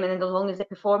 and as long as they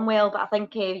perform well. But I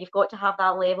think you've got to have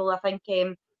that level. I think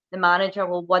the manager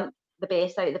will want the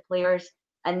best out of the players,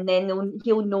 and then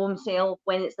he'll know himself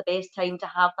when it's the best time to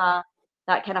have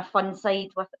that kind of fun side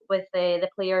with the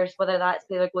players, whether that's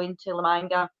they're going to La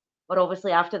Manga or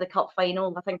obviously after the cup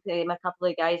final. I think a couple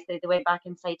of guys they went back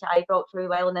inside to Ibrox for a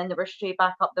while, and then they were straight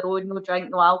back up the road, no drink,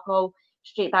 no alcohol,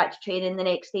 straight back to training the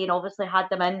next day, and obviously had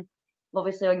them in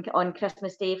obviously on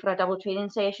Christmas Day for a double training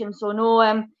session. So no,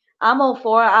 I'm all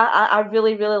for it. I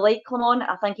really like Clement.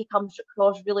 I think he comes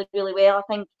across really well.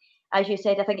 I think, as you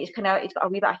said, I think he's got a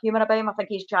wee bit of humour about him. I think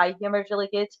his dry humour is really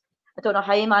good. I don't know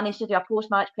how he managed to do a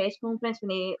post-match press conference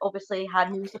when he obviously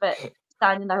had most of it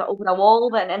standing over a wall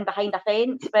but in behind a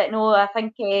fence. But no, I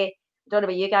think I don't know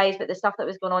about you guys, but the stuff that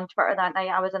was going on Twitter that night,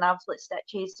 I was in absolute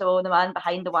stitches. So the man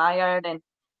behind the wire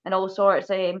and all sorts.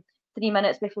 3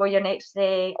 minutes before your next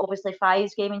obviously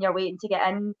Fives game and you're waiting to get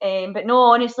in. But no,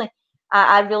 honestly,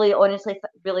 I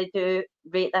really do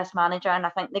rate this manager, and I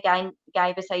think the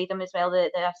guy beside him as well,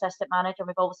 the assistant manager,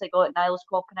 we've obviously got Niles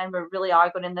Coughlin in. We really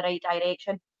are going in the right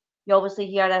direction. You obviously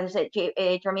hear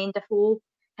Jermaine Defoe,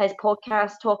 his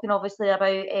podcast, talking obviously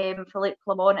about Philippe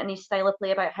Clement and his style of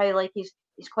play, about how like he's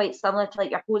quite similar to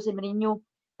like your Jose Mourinho.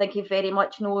 I think he very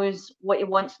much knows what he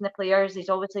wants from the players. He's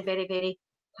obviously very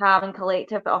calm and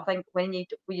collective, but I think when you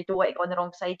don't want to go on the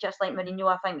wrong side, just like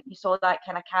Mourinho, I think you saw that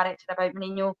kind of character about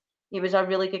Mourinho. He was a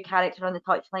really good character on the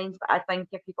touchlines, but I think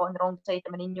if you got on the wrong side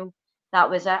of Mourinho, that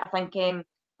was it. I think a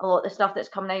lot of the stuff that's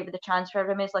coming out with the transfer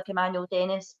rumours, like Emmanuel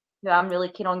Dennis, who I'm really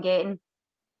keen on getting,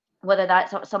 whether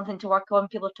that's something to work on.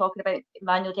 People are talking about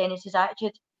Emmanuel Dennis's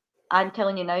attitude. I'm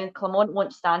telling you now, Clement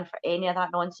won't stand for any of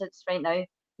that nonsense right now.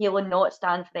 He will not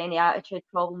stand for any attitude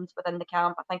problems within the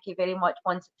camp. I think he very much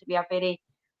wants it to be a very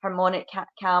harmonic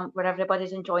camp where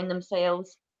everybody's enjoying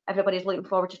themselves, everybody's looking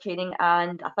forward to training.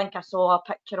 And I think I saw a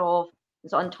picture of,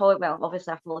 it's on Todd, well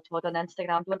obviously I follow Todd on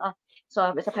Instagram, don't I? So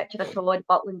it was a picture of Todd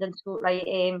Butland and Scott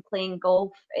Wright playing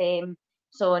golf.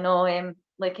 So no,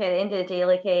 like at the end of the day,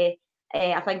 like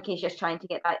I think he's just trying to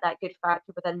get that good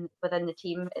factor within the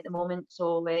team at the moment.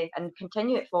 So and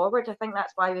continue it forward. I think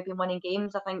that's why we've been winning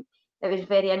games. I think it was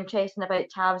very interesting about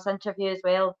Tav's interview as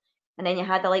well. And then you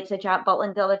had the likes of Jack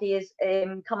Butland the other days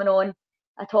coming on,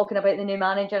 talking about the new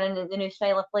manager and the new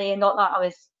style of play. Not that I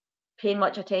was paying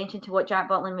much attention to what Jack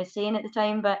Butland was saying at the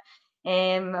time, but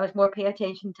I was more paying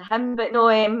attention to him. But no,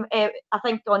 I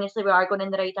think honestly we are going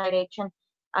in the right direction.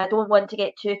 I don't want to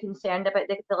get too concerned about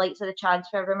the likes of the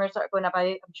transfer rumours that are going about.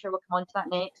 I'm sure we'll come on to that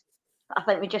next. But I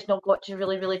think we just not got to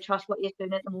really, really trust what he's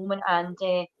doing at the moment. And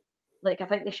I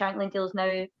think the Shankland deal is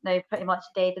now pretty much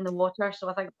dead in the water. So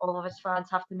I think all of us fans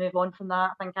have to move on from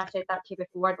that. I think I said that to you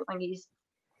before. I don't think he's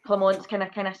Clement's kind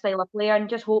of style of player, and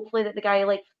just hopefully that the guy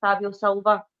like Fabio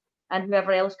Silva and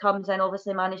whoever else comes in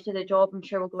obviously manage to do the job. I'm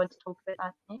sure we'll go on to talk about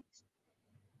that next.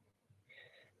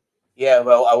 Yeah,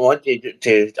 well, I wanted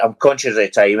to. I'm conscious of the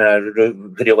time, and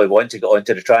I really want to get on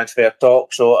to the transfer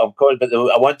talk. So I'm conscious, but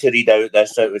I want to read out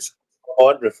this. It was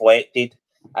unreflected.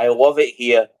 I love it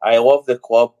here. I love the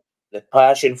club, the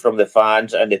passion from the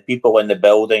fans and the people in the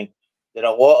building. There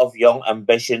are a lot of young,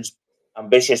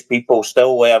 ambitious people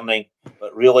still learning,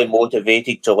 but really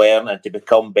motivated to learn and to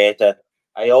become better.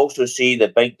 I also see the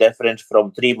big difference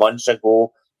from 3 months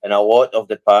ago in a lot of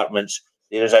departments.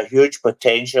 There is a huge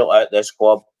potential at this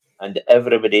club, and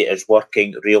everybody is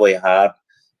working really hard.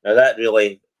 Now that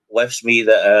really lifts me.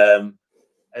 That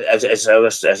as I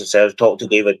was talking to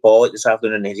David Pollock this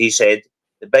afternoon, and he said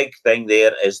the big thing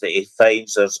there is that he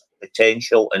finds there's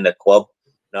potential in the club.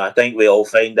 Now I think we all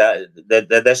find that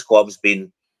this club's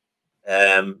been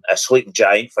a sleeping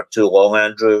giant for too long,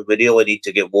 Andrew. We really need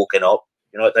to get woken up.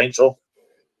 You not think so?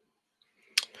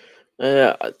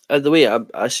 The way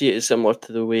I see it is similar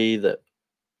to the way that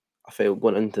I felt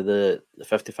going into the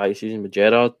 55 season with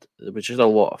Gerrard. There was just a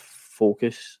lot of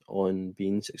focus on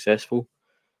being successful.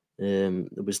 There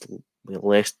was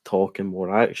less talk and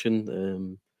more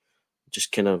action.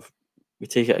 Just kind of, we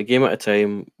take it a game at a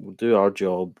time, we'll do our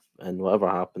job, and whatever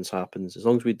happens, happens. As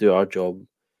long as we do our job,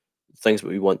 things that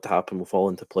we want to happen will fall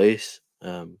into place.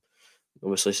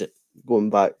 Obviously, going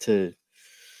back to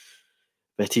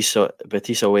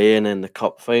Betis away and then the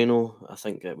cup final, I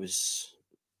think it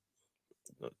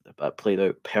played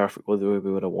out perfectly the way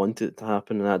we would have wanted it to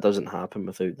happen, and that doesn't happen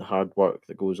without the hard work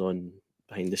that goes on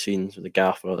behind the scenes with the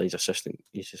gaffer, these assistant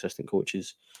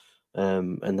coaches,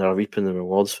 and they're reaping the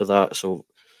rewards for that. So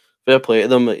fair play to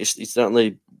them. He's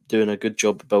certainly doing a good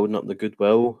job of building up the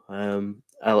goodwill.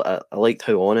 I liked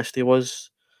how honest he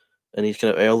was in his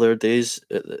kind of earlier days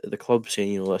at the club,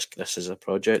 saying, this is a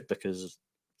project because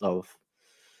of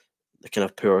the kind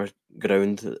of poor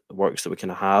ground works that we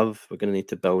kind of have. We're going to need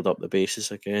to build up the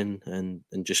basis again and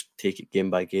just take it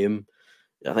game by game.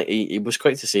 I think he was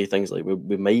quick to say things like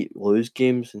we might lose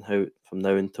games and how from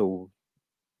now until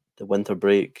the winter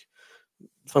break.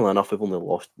 Funnily enough, we've only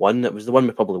lost one. It was the one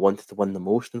we probably wanted to win the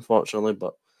most, unfortunately.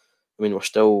 But I mean, we're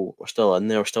still in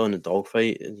there. We're still in the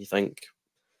dogfight, and you think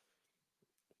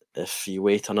if you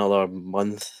wait another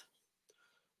month,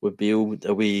 are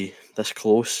we this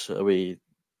close? Are we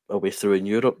through in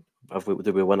Europe? Do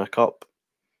we win a cup?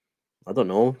 I don't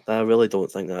know. I really don't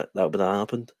think that would have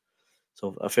happened.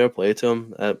 So a fair play to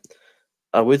him.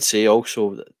 I would say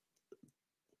also that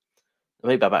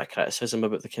there might be a bit of criticism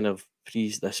about the kind of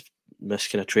this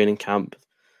kind of training camp.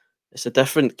 It's a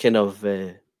different kind of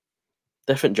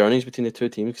different journeys between the two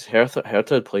teams, because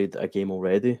Hertha had played a game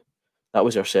already. That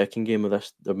was our second game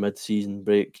of their mid-season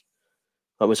break.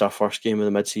 That was our first game of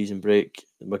the mid-season break.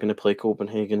 We're going to play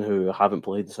Copenhagen, who haven't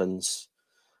played since,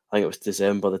 I think it was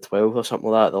December the 12th or something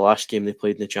like that. The last game they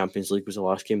played in the Champions League was the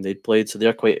last game they'd played. So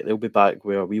they'll be back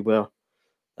where we were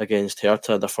against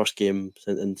Hertha, their first game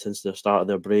since the start of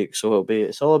their break. So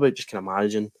it's all about just kind of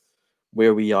managing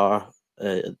where we are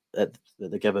at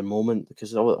the given moment,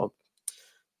 because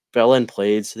Berlin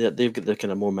played, so they've got the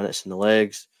kind of more minutes in the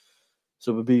legs.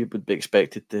 So would be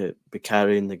expected to be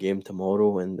carrying the game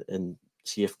tomorrow and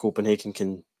see if Copenhagen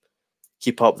can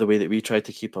keep up the way that we tried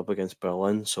to keep up against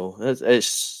Berlin. So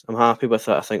I'm happy with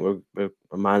it. I think we're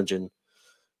managing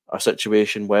our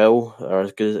situation well, or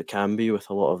as good as it can be, with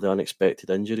a lot of the unexpected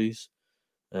injuries.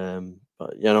 But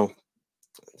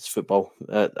it's football.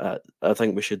 I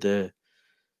think we should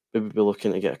maybe be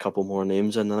looking to get a couple more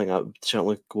names in. I think that would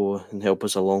certainly go and help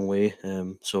us a long way.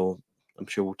 So I'm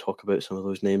sure we'll talk about some of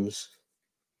those names.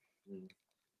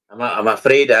 I'm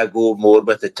afraid I go more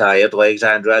with the tired legs,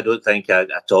 Andrew. I don't think a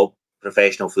top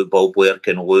professional football player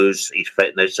can lose his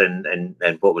fitness in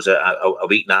what was it, a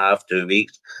week and a half, 2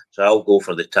 weeks. So I'll go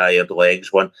for the tired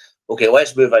legs one. Okay,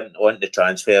 let's move on to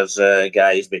transfers,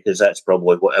 guys, because that's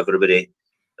probably what everybody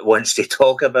wants to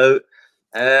talk about.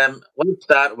 Let's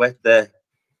start with the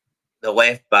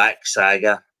left back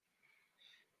saga.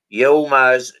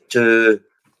 Yilmaz to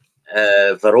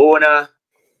Verona.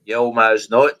 Yilmaz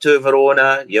not to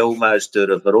Verona. Yilmaz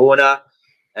to Verona.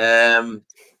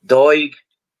 Doig.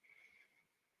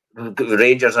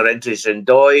 Rangers are interested in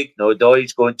Doig. No,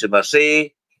 Doig's going to Marseille.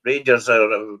 Rangers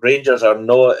are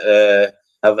not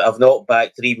have not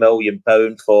backed £3 million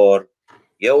for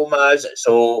Yilmaz.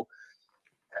 So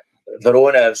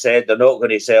Verona have said they're not going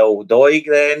to sell Doig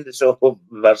then. So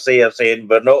Marseille are saying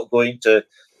we're not going to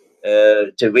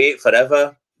wait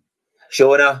forever.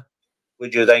 Shona,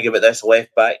 what do you think about this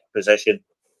left back position?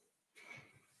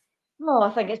 Well,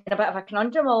 I think it's been a bit of a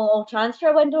conundrum all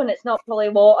transfer window, and it's not probably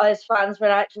what us fans were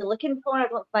actually looking for. I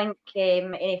don't think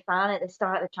any fan at the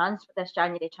start of this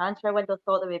January transfer window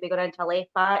thought that we'd be going into a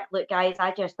left back. Look, guys,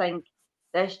 I just think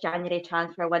this January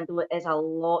transfer window is a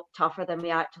lot tougher than we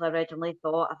actually originally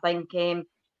thought. I think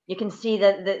you can see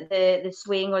that the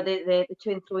swing or the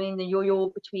to and throwing, the yo-yo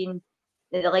between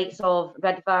the likes of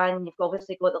Ridvan. You've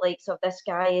obviously got the likes of this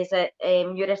guy, is it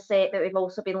Jurasek, that we've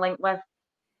also been linked with.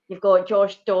 You've got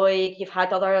Josh Doig. You've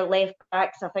had other left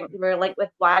backs. I think we were linked with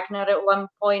Wagner at one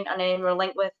point, and then we're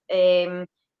linked with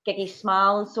Giggy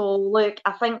Smile. So look,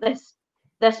 I think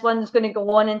this one's going to go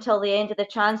on until the end of the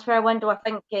transfer window. I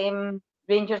think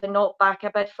Rangers are not back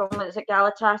a bid from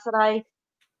Galatasaray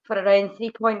for around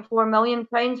 £3.4 million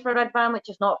for Ridvan, which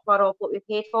is not far off what we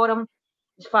paid for him.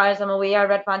 As far as I'm aware,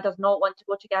 Ridvan does not want to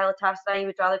go to Galatasaray. He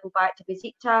would rather go back to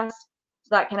Besiktas.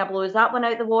 So that kind of blows that one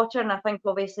out of the water. And I think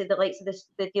obviously the likes of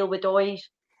the deal with Doig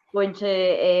going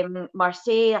to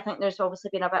Marseille, I think there's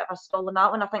obviously been a bit of a stall on that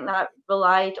one. I think that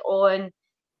relied on,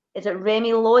 is it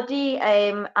Remy Lodi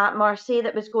at Marseille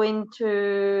that was going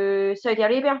to Saudi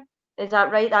Arabia? Is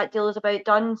that right? That deal is about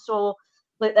done. So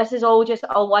look, this is all just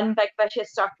a one big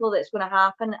vicious circle that's going to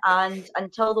happen. And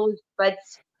until those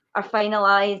bids are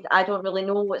finalised, I don't really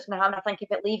know what's going to happen. I think if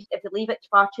they leave it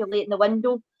far too late in the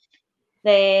window,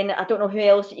 then I don't know who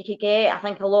else that you could get. I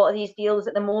think a lot of these deals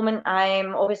at the moment,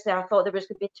 obviously I thought there was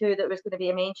going to be two that was going to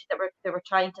be mentioned that they were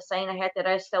trying to sign. I heard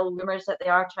there is still rumours that they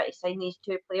are trying to sign these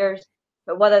two players,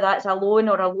 but whether that's a loan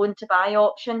or a loan to buy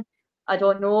option, I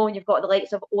don't know. You've got the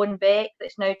likes of Owen Beck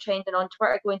that's now trending on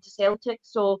Twitter going to Celtic,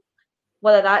 so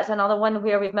whether that's another one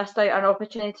where we've missed out an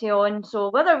opportunity on. So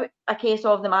whether a case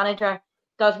of the manager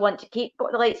does want to keep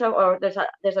the lights out, or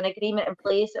there's an agreement in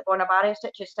place that Borna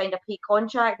Barisic has signed a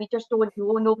pre-contract, we just don't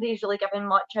know. Nobody's really giving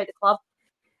much out the club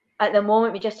at the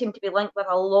moment. We just seem to be linked with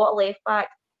a lot of left back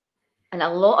and a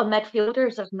lot of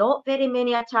midfielders. There's not very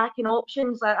many attacking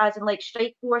options, as in like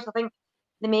strike force. I think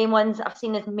the main ones I've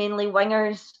seen is mainly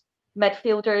wingers,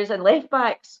 midfielders, and left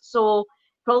backs. So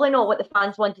probably not what the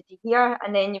fans wanted to hear.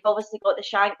 And then you've obviously got the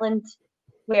Shankland,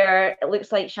 where it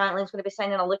looks like Shankland's going to be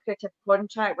signing a lucrative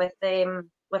contract with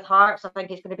Hearts. I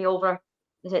think it's going to be over,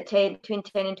 is it between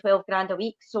 10 and 12 grand a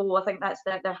week? So I think that's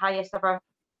their highest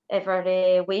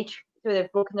ever wage. So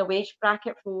they've broken the wage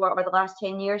bracket for over the last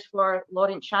 10 years for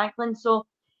Lawrence Shankland. So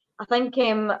I think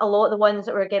a lot of the ones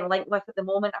that we're getting linked with at the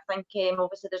moment, I think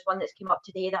obviously there's one that's came up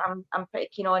today that I'm pretty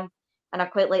keen on, and I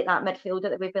quite like that midfielder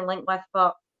that we've been linked with.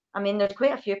 But I mean, there's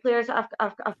quite a few players that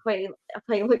I'm quite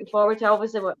looking forward to.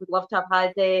 Obviously, would love to have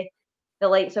had the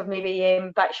likes of maybe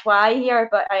Batshuayi here,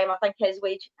 but I think his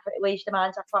wage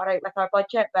demands are far out with our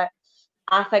budget. But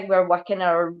I think we're working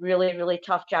a really, really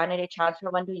tough January transfer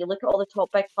window. You look at all the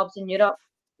top big clubs in Europe;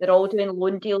 they're all doing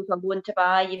loan deals or loan to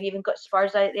buy. You've even got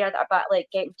Spurs out there that are back, like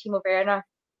getting Timo Werner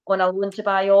on a loan to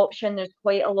buy option. There's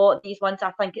quite a lot of these ones.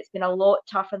 I think it's been a lot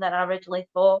tougher than I originally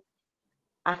thought.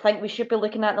 I think we should be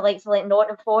looking at the likes of like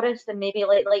Nottingham Forest and maybe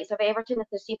like the likes of Everton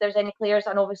to see if there's any players.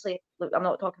 And obviously, look, I'm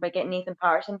not talking about getting Nathan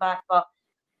Patterson back, but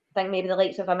I think maybe the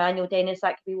likes of Emmanuel Dennis,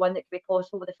 that could be one that could be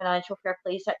possible with the financial fair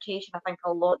play situation. I think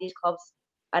a lot of these clubs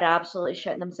are absolutely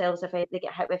shitting themselves if they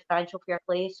get hit with financial fair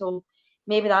play. So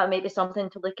maybe that may be something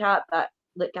to look at. But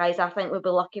look, guys, I think we'll be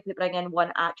lucky if we bring in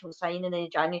one actual signing in the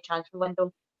January transfer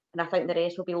window. And I think the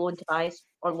rest will be loan to buys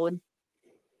or loan.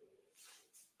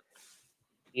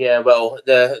 Yeah, well,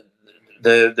 the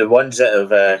ones that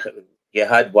have you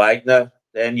had Wagner,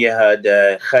 then you had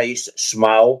Gijs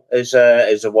Smal is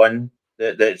a one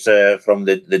that's from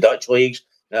the Dutch leagues.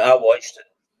 Now,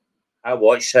 I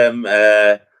watched him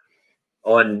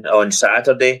on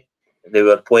Saturday. They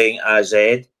were playing AZ,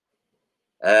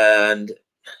 and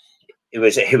he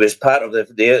was part of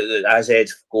the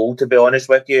AZ's goal. To be honest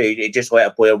with you, he just let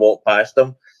a player walk past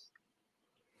him.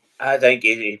 I think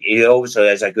he obviously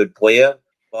is a good player,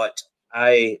 but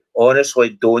I honestly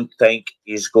don't think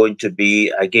he's going to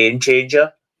be a game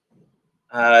changer.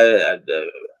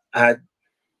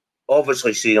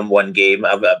 obviously seen him one game.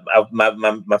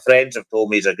 My friends have told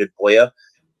me he's a good player.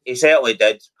 He certainly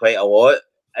did quite a lot,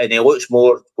 and he looks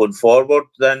more going forward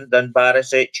than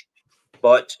Barisic.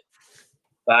 But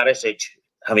Barisic,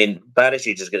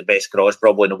 Barisic has got the best cross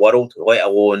probably in the world, let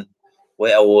alone.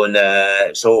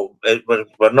 So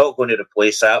we're not going to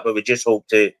replace that, but we just hope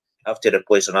to have to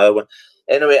replace another one.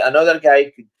 Anyway, another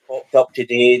guy who popped up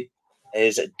today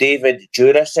is David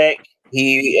Jurasek.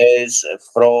 He is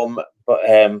from,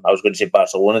 I was going to say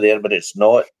Barcelona there, but it's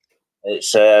not.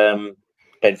 It's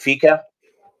Benfica.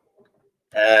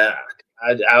 I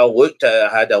had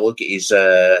a look at his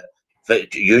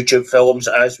YouTube films,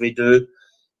 as we do.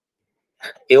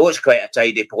 He looks quite a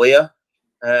tidy player.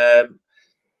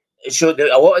 So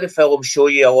a lot of the films show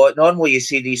you a lot. Normally, you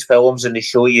see these films and they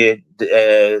show you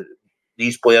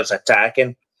these players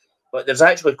attacking, but there's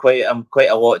actually quite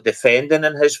a lot defending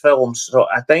in his films. So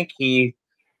I think he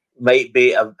might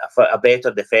be a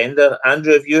better defender.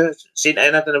 Andrew, have you seen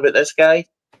anything about this guy?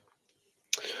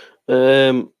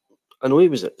 I know he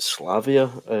was at Slavia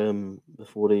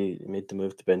before he made the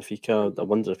move to Benfica. I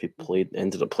wonder if he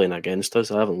ended up playing against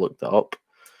us. I haven't looked it up.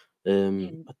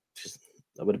 That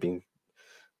would have been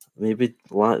maybe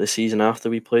the season after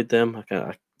we played them.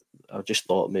 I just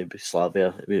thought maybe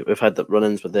Slavia. We've had the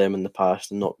run-ins with them in the past,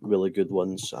 and not really good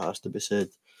ones, it has to be said.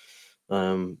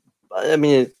 But I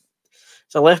mean,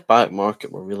 it's a left-back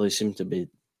market where really seem to be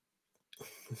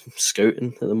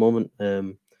scouting at the moment.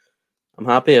 I'm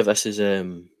happy if this is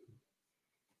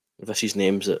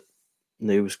names that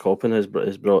Niels Koppen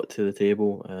has brought to the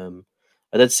table.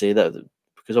 I did say that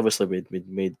because obviously we'd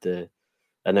made the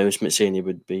announcement saying he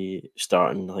would be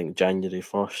starting, I think, January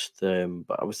 1st.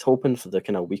 But I was hoping for the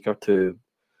kind of week or two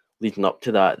leading up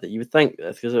to that you would think,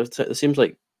 because it seems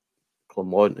like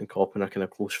Clermont and Koppen are kind of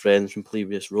close friends from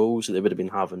previous roles, that they would have been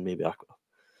having maybe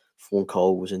phone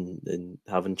calls and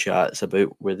having chats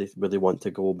about where they want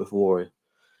to go before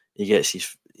he gets his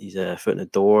foot in the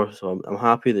door. So I'm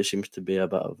happy there seems to be a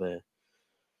bit of a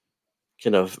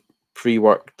kind of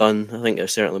pre-work done. I think it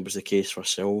certainly was the case for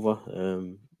Silva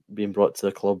being brought to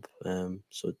the club.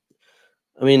 So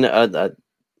I mean, I think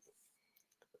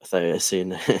I was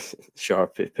saying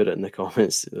Sharp put it in the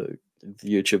comments. The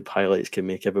YouTube highlights can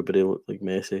make everybody look like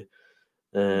Messi.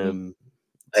 I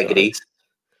agree.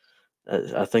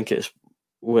 I think it's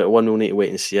one we'll need to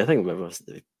wait and see. I think we've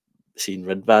seen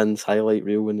Ridvan's highlight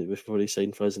reel before he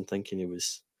signed for us, and thinking he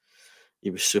was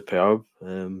superb.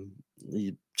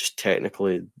 He just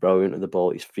technically brilliant with the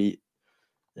ball at his feet.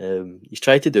 He's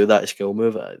tried to do that skill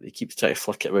move. He keeps trying to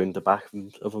flick it around the back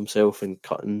of himself and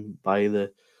cutting by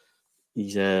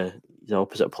his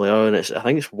opposite player, and I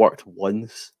think it's worked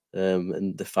once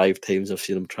in the 5 times I've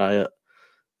seen him try it.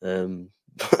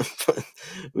 But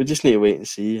we just need to wait and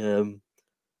see. I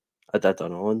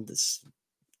don't know. It's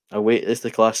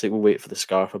the classic. We'll wait for the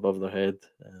scarf above their head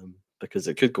because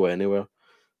it could go anywhere.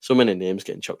 So many names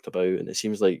getting chucked about, and it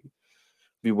seems like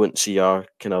we wouldn't see our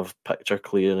kind of picture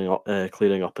clearing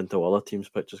up until other teams'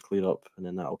 pictures clear up, and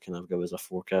then that'll kind of give us a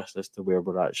forecast as to where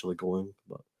we're actually going.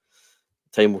 But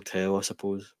time will tell, I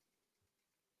suppose.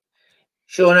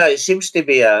 Shona, it seems to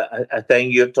be a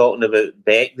thing you're talking about.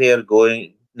 Beck there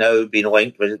being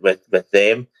linked with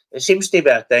them. It seems to be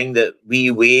a thing that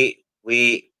we wait,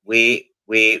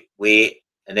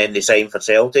 and then they sign for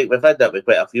Celtic. We've had that with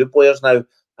quite a few players now.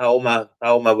 Palma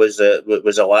was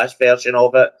the last version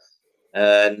of it,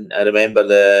 and I remember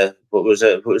the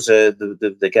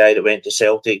guy that went to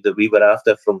Celtic that we were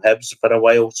after from Hibs for a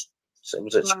while. Was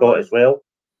it Scott as well?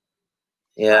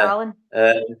 Yeah,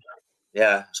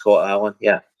 Scott Allen.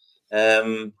 Yeah,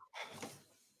 that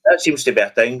seems to be a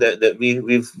thing that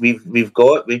we've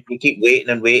got. We keep waiting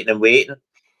and waiting and waiting.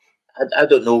 I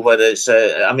don't know whether it's.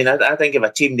 I think if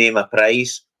a team name a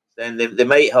price, then they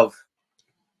might have.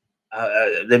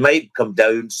 They might come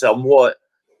down somewhat,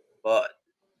 but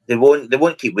they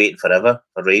won't keep waiting forever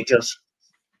for Rangers.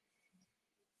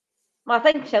 Well, I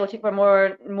think Celtic were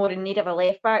more in need of a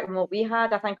left back than what we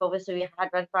had. I think obviously we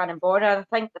had Ridvan and Borna. I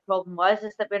think the problem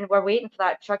is that when we're waiting for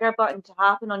that trigger button to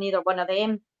happen on either one of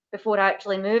them before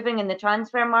actually moving in the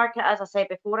transfer market. As I said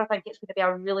before, I think it's going to be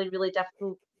a really, really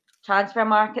difficult transfer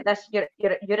market. This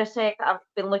Jurasek that I've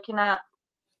been looking at.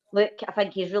 Look, I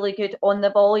think he's really good on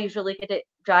the ball. He's really good at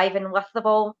driving with the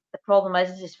ball. The problem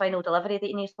is his final delivery that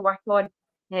he needs to work on.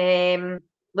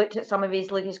 Looked at some of his,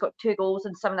 he's got 2 goals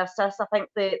and 7 assists. I think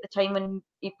the time when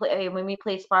we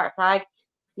played Sparta Prague,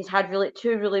 he's had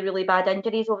two really bad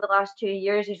injuries over the last 2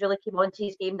 years. He's really came onto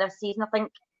his game this season. I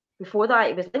think before that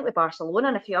he was linked with Barcelona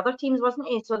and a few other teams, wasn't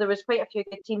he? So there was quite a few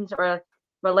good teams that were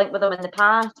linked with him in the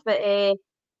past. But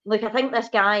look, I think this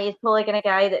guy is probably going to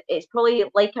guy that it's probably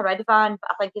like a Ridvan, but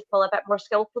I think he's probably a bit more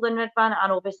skillful than Ridvan,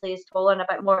 and obviously he's taller and a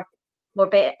bit more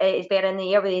he's better in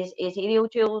the air with his aerial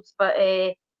duels. But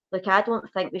look, I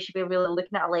don't think we should be really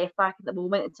looking at a left back at the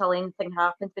moment until anything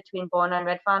happens between Bonner and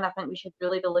Ridvan. I think we should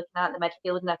really be looking at the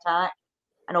midfield and attack,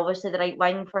 and obviously the right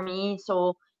wing for me.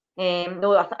 So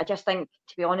no, I just think,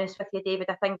 to be honest with you, David,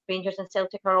 I think Rangers and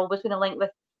Celtic are always going to link with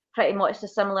pretty much the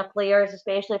similar players,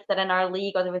 especially if they're in our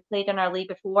league or they've played in our league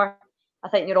before. I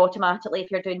think you're automatically,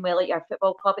 if you're doing well at your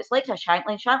football club, it's like a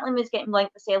Shanklin. Shanklin was getting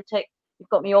linked to Celtic. You've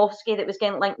got Miovski that was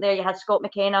getting linked there. You had Scott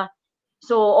McKenna.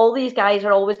 So all these guys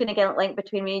are always going to get linked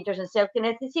between Rangers and Celtic. And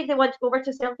if they see if they want to go over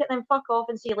to Celtic, then fuck off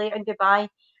and see you later and goodbye.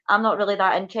 I'm not really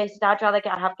that interested. I'd rather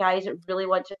have guys that really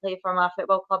want to play for my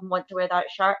football club and want to wear that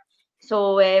shirt.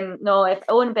 So no, if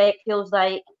Owen Beck feels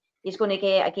like he's going to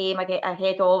get a game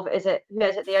ahead of, who is it there?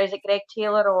 Is it Greg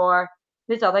Taylor or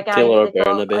who's the other guy? Taylor or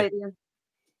Bernabe.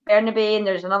 Bernabe, and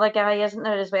there's another guy, isn't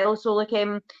there, as well? So look,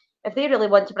 if they really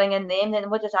want to bring in them,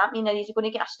 then what does that mean? Is he going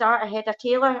to get a start ahead of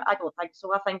Taylor? I don't think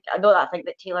so. I think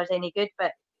that Taylor's any good,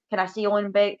 but can I see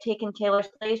Owen Beck taking Taylor's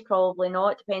place? Probably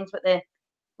not. It depends what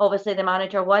obviously the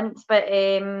manager wants. But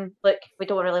look, we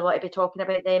don't really want to be talking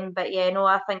about them. But yeah, no,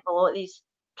 I think a lot of these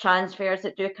transfers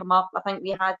that do come up, I think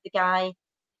we had the guy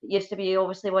that used to be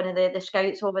obviously one of the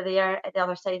scouts over there at the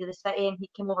other side of the city, and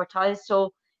he came over to us.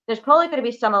 So there's probably going to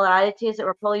be similarities that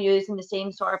we're probably using the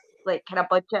same sort of like kind of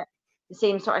budget, the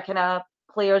same sort of kind of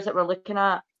players that we're looking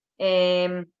at.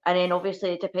 And then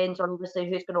obviously it depends on obviously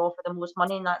who's going to offer the most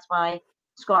money, and that's why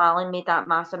Scott Allen made that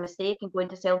massive mistake and going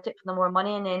to Celtic for the more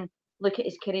money, and then look at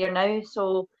his career now.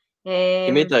 So he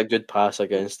made that good pass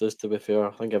against us, to be fair.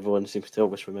 I think everyone seems to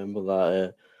always remember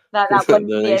that. That one,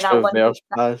 that one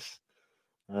pass.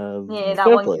 That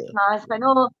one good pass. But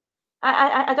no,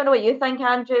 I don't know what you think,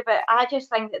 Andrew, but I just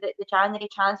think that the January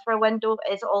transfer window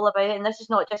is all about, and this is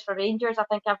not just for Rangers. I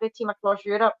think every team across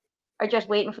Europe are just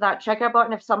waiting for that trigger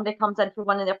button. If somebody comes in for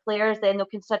one of their players, then they'll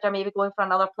consider maybe going for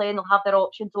another player and they'll have their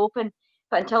options open.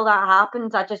 But until that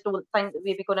happens, I just don't think that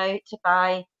we'd be going out to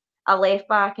buy a left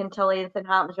back until anything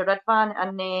happens with Ridvan.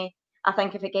 And I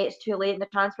think if it gets too late in the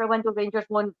transfer window, Rangers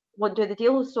won't do the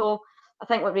deal. So I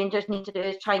think what Rangers need to do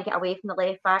is try and get away from the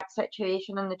left back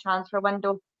situation in the transfer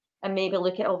window and maybe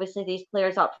look at obviously these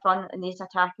players up front and these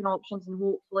attacking options, and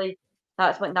hopefully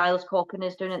that's what Niles Coughlin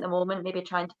is doing at the moment, maybe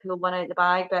trying to pull one out of the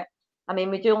bag. But I mean,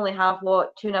 we do only have 2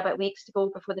 and a bit weeks to go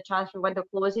before the transfer window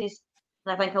closes,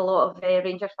 and I think a lot of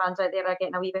Rangers fans out there are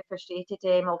getting a wee bit frustrated,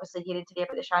 obviously hearing today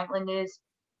about the Shanklin news.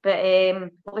 But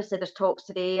obviously there's talks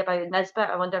today about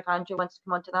Nisbet. I wonder if Andrew wants to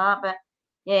come on to that. But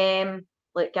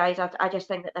look, guys, I just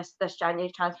think that this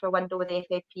January transfer window with the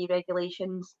FFP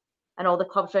regulations and all the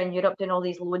clubs around Europe doing all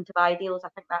these loan to buy deals, I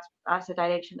think that's the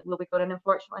direction that we'll be going in,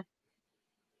 unfortunately.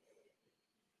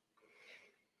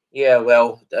 Yeah,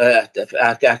 well, I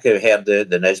could heard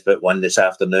the Nisbet one this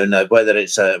afternoon. Now, whether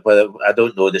it's whether I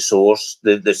don't know the source.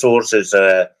 The source is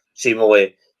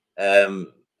seemingly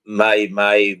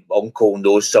my uncle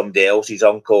knows somebody else's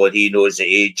uncle, and he knows the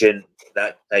agent,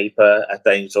 that type of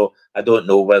thing. So I don't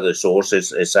know whether the source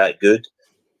is that good.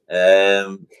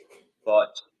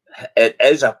 But it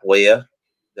is a player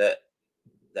that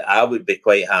I would be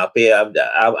quite happy.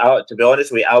 I, to be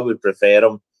honest with you, I would prefer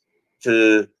him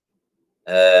to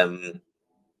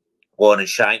Lawrence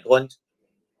Shankland.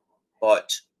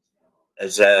 But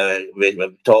as we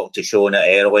were talking to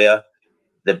Shona earlier,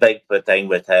 the big thing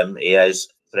with him, he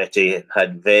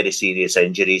had very serious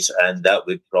injuries, and that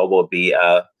would probably be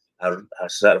a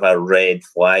sort of a red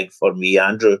flag for me,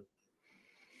 Andrew.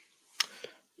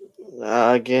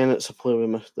 Again, it's a player we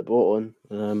missed the boat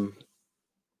on.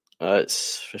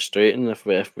 It's frustrating if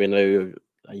we now,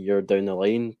 a year down the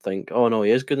line, think, oh no,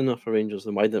 he is good enough for Rangers,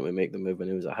 then why didn't we make the move when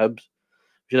he was at Hibs?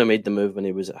 We should have made the move when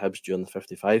he was at Hibs during the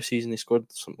 55 season. He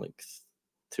scored something like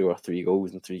 2 or 3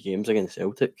 goals in 3 games against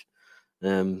Celtic.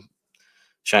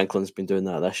 Shankland's been doing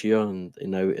that this year, and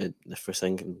now if we're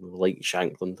thinking like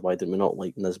Shankland, why did we not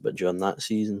like Nisbet during that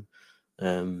season?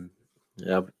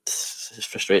 It's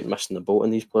frustrating missing the boat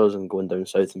on these players and going down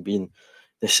south and being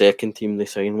the second team they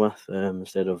sign with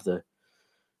instead of the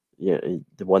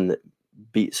one that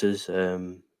beats us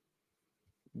to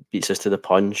the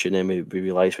punch, and then we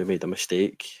realise we made a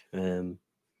mistake,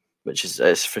 which is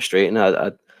it's frustrating.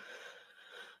 I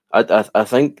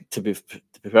think to be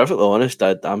perfectly honest,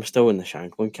 I'm still in the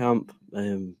Shanklin camp.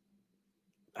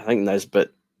 I think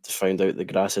Nisbet found out the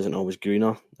grass isn't always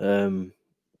greener down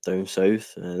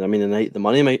south. And I mean, the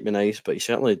money might be nice, but he's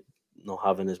certainly not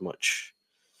having as much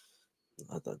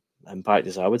impact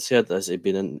as I would say. Has he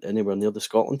been anywhere near the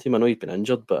Scotland team? I know he's been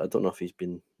injured, but I don't know if he's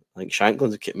been I think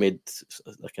Shankland's made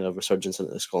a kind of resurgence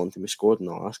into the Scotland team. He scored in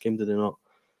the last game, did he not?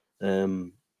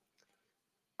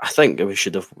 I think we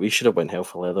should have went hell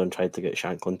for leather and tried to get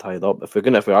Shankland tied up. If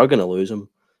we are gonna lose him,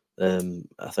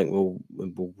 I think we'll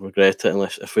regret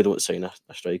it if we don't sign a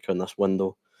striker in this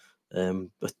window.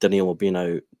 With Danilo being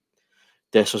out,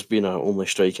 Dessers being our only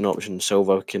striking option,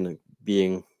 Silva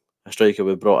being a striker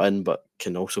we brought in but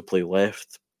can also play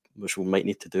left, which we might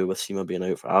need to do with Sima being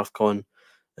out for AFCON,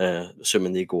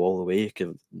 assuming they go all the way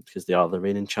because they are the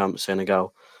reigning champs,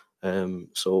 Senegal.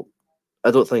 So I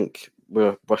don't think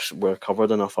we're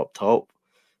covered enough up top,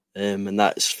 and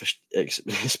that's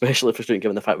especially frustrating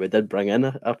given the fact we did bring in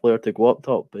a player to go up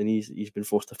top, and he's been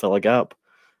forced to fill a gap.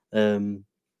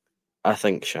 I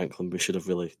think Shankland we should have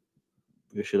really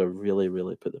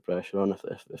put the pressure on.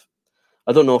 If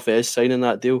I don't know if he is signing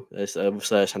that deal. It's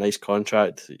a nice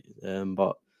contract,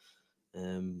 but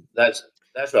that's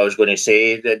what I was going to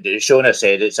say. Shona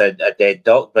said it's a dead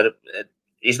duck, but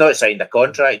he's not signed a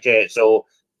contract yet, so.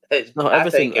 No,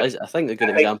 everything. I think a good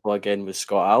example again was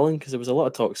Scott Allen, because there was a lot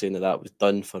of talk saying that was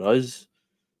done for us,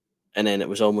 and then it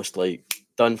was almost like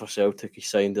done for Celtic. He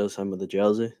signed us, him with the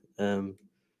jersey. I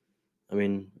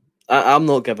mean, I'm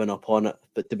not giving up on it,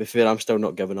 but to be fair, I'm still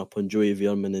not giving up on Joey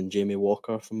Veerman and Jamie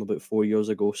Walker from about 4 years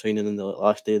ago, signing in the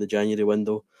last day of the January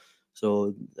window.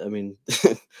 So I mean,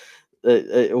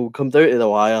 it will come down to the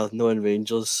wire, knowing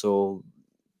Rangers. So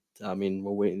I mean,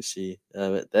 we'll wait and see.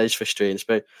 It is frustrating,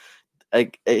 but.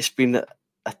 It's been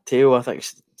a tale. I think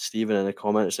Stephen in the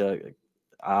comments there.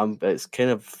 It's kind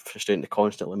of frustrating to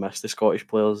constantly miss the Scottish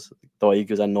players. Doig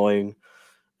is annoying.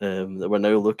 That we're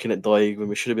now looking at Doig when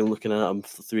we should have been looking at him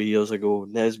 3 years ago.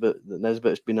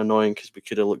 Nesbitt's been annoying because we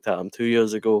could have looked at him 2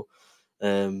 years ago.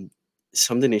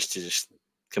 Somebody needs to just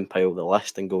compile the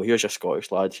list and go, here's your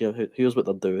Scottish lads here. Here's what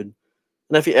they're doing.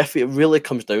 And if it really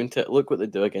comes down to it, look what they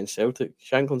do against Celtic.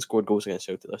 Shankland scored goals against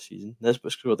Celtic this season.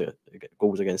 Nesbitt scored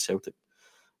goals against Celtic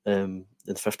in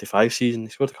the 55 season. He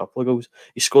scored a couple of goals.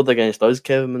 He scored against us,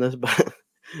 Kevin Nesbitt.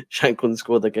 Shankland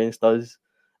scored against us.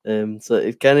 So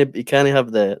he can't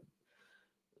have the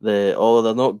they're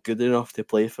not good enough to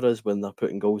play for us when they're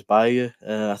putting goals by you.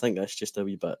 I think that's just a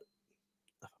wee bit of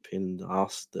a pain in the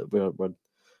arse that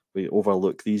we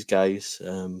overlook these guys.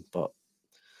 But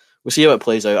we'll see how it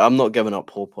plays out. I'm not giving up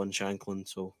hope on Shankland,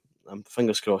 so I'm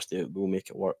fingers crossed that we'll make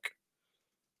it work.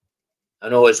 I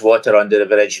know it's water under the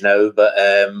bridge now, but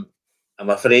I'm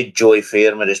afraid Joey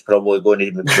Fairman is probably going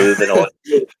to be moving on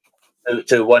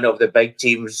to one of the big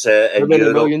teams in How many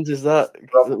Europe. millions is that?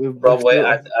 Probably,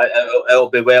 it'll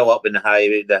be well up in the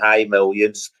high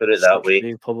millions. Put it that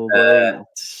way. Probably.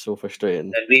 It's so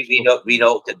frustrating. And we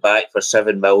knocked it back for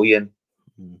 7 million.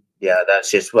 Yeah, that's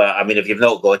just I mean, if you've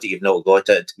not got it, you've not got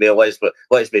it. To be honest, but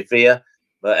let's be fair.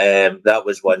 But that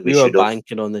was one we were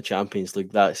banking on the Champions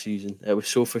League that season. It was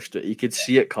so frustrating. You could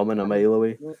see it coming a mile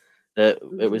away.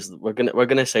 It was we're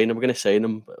gonna sign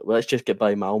him. But let's just get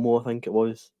by Malmo. I think it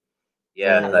was.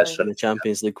 Yeah, that's right. The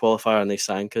Champions League qualifier, and they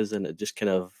sank us, and it just kind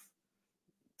of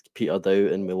petered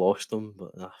out, and we lost them.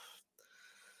 But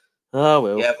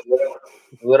well. Yeah,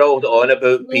 we're all on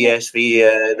about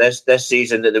PSV this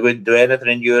season that they wouldn't do anything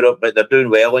in Europe, but they're doing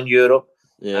well in Europe.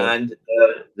 Yeah. And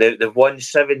they've won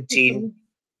 17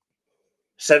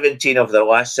 of their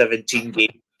last 17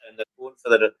 games, and they're going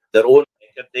for their own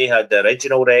record. They had the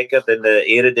original record in the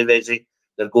Eredivisie.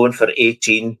 They're going for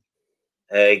 18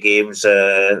 games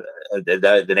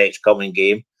the next coming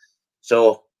game.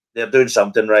 So they're doing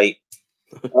something right.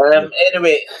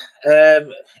 Anyway,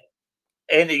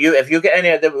 if you get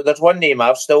any, there's one name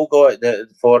I've still got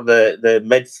for the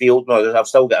midfield. No, I've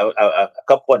still got a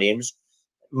couple of names.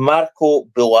 Marco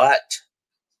Bulat,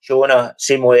 showing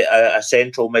seemingly a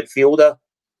central midfielder.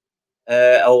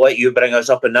 I'll let you bring us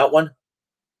up in that one.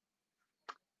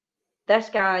 This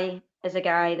guy is a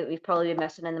guy that we've probably been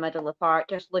missing in the middle of the park.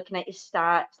 Just looking at his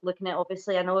stats, looking at,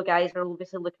 obviously, I know guys are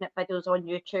obviously looking at videos on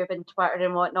YouTube and Twitter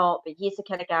and whatnot, but he's the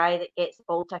kind of guy that gets the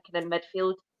ball ticking in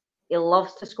midfield. He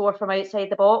loves to score from outside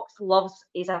the box.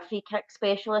 He's a free kick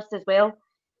specialist as well.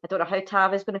 I don't know how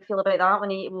Tav is going to feel about that when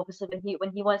he wants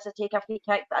to take a free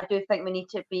kick, but I do think we need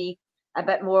to be a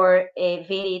bit more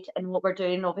varied in what we're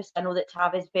doing. Obviously, I know that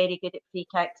Tav is very good at free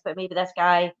kicks, but maybe this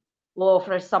guy will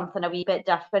offer us something a wee bit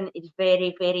different. He's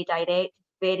very, very direct,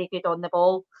 very good on the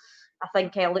ball. I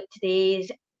think I looked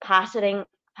today's passing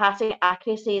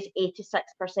accuracy is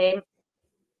 86%.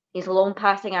 His long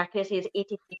passing accuracy is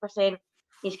 83%.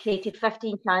 He's created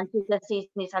 15 chances this season.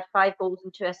 He's had 5 goals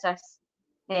and 2 assists.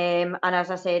 And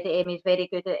as I said, he's very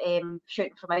good at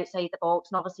shooting from outside the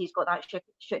box. And obviously, he's got that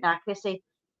shooting accuracy.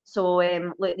 So,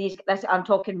 look, I'm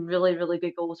talking really, really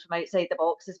good goals from outside the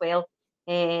box as well.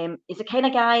 He's the kind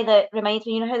of guy that reminds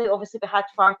me, you know how obviously we had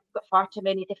got far too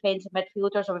many defensive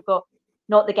midfielders, or we've got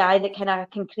not the guy that kind of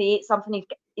can create something.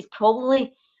 He's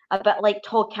probably a bit like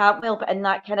Todd Cantwell, but in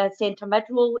that kind of centre mid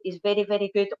role. He's very,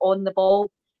 very good on the ball,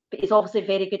 but he's obviously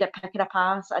very good at picking a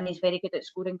pass, and he's very good at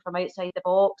scoring from outside the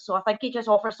box. So I think he just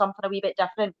offers something a wee bit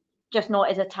different, just not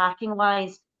as attacking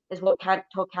wise as what Todd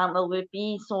Cantwell would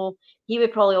be. So he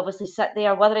would probably obviously sit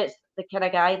there, whether it's the kind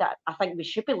of guy that I think we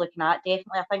should be looking at.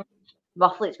 Definitely, I think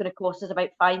roughly it's going to cost us about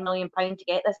 £5 million to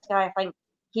get this guy. I think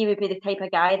he would be the type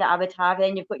of guy that I would have.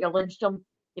 Then you've got your Lundstrom,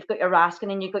 you've got your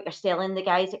Raskin, and you've got your Stelling, the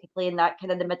guys that could play in that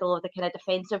kind of the middle of the kind of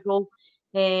defensive role.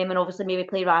 And obviously maybe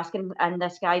play Raskin and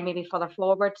this guy maybe further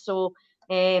forward. So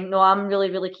no, I'm really,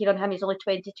 really keen on him. He's only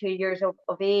 22 years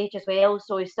of age as well,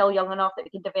 so he's still young enough that we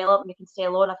can develop and we can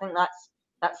sell on. I think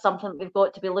that's something we've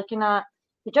got to be looking at.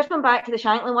 But just going back to the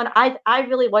Shankland one, I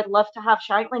really would love to have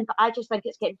Shankland, but I just think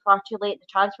it's getting far too late in the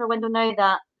transfer window now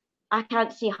that I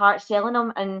can't see Hearts selling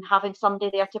him and having somebody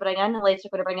there to bring in, unless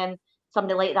they're going to bring in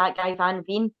somebody like that guy Van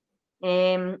Veen.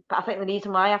 But I think the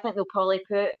reason why, I think they'll probably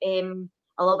put a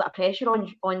little bit of pressure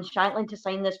on Shankland to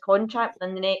sign this contract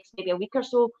within the next maybe a week or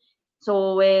so.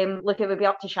 So look, it would be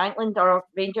up to Shankland or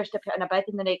Rangers to put in a bid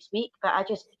in the next week. But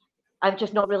I've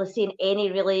just not really seen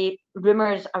any really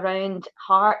rumours around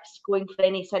Hearts going for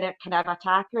any kind of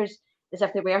attackers. As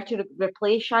if they were to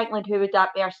replace Shankland, who would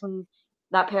that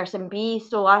person be?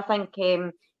 So I think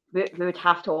we would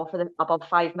have to offer them above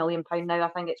 £5 million now. I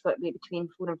think it's got to be between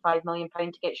 £4 and £5 million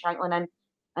to get Shankland in.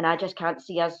 And I just can't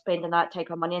see us spending that type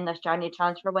of money in this January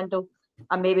transfer window.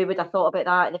 And maybe would have thought about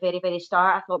that at the very, very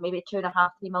start. I thought maybe £2.5,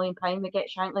 £3 million would get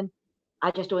Shankland.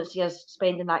 I just don't see us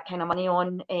spending that kind of money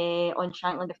on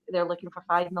Shankland if they're looking for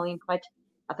 £5 million.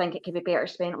 I think it could be better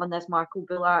spent on this Marco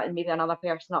Bula and maybe another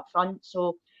person up front.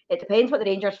 So it depends what the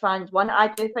Rangers fans want. I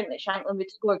do think that Shankland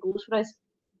would score goals for us.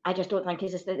 I just don't think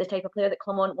he's the type of player that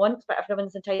Clement wants, but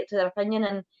everyone's entitled to their opinion,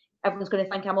 and everyone's going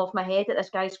to think I'm off my head that this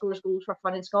guy scores goals for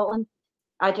fun in Scotland.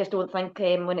 I just don't think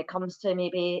when it comes to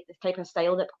maybe the type of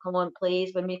style that Clement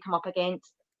plays, when we come up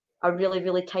against a really,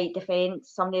 really tight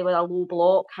defence, somebody with a low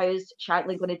block, how's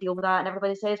Shankland going to deal with that? And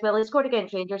everybody says, well, he scored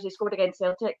against Rangers, he scored against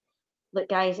Celtic. Look,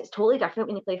 guys, it's totally different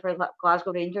when you play for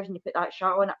Glasgow Rangers and you put that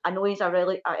shirt on. I know he's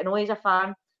a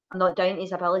fan. I'm not doubting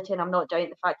his ability, and I'm not doubting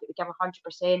the fact that we give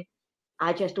 100%.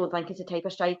 I just don't think he's the type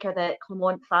of striker that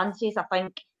Clement fancies. I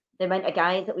think the amount of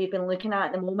guys that we've been looking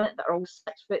at the moment that are all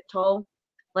 6 foot tall,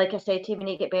 like I said to you, we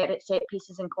need to get better at set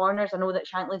pieces and corners. I know that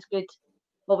Shankland's good,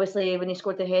 obviously, when he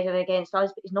scored the header against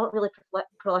us, but he's not really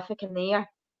prolific in the air.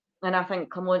 And I think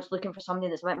Clement's looking for somebody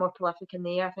that's a bit more prolific in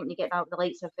the air. I think you get that with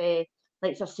the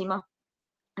likes of Sima.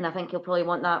 And I think he'll probably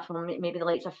want that from maybe the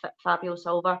likes of Fabio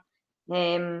Silva,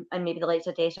 and maybe the likes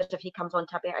of Dessers if he comes on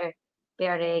to a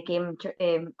better game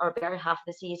or better half of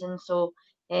the season. So,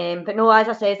 but no, as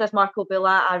I said, this Marco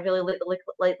Bula, I really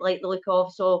like the look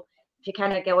of. So if you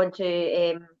kind of go onto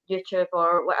YouTube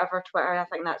or whatever, Twitter, I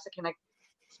think that's the kind of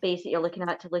space that you're looking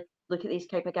at to look at these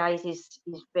type of guys. He's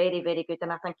very, very good,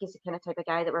 and I think he's the kind of type of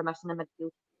guy that we're missing in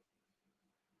midfield.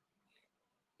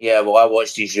 Yeah, well, I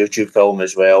watched his YouTube film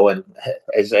as well, and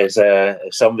as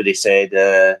somebody said,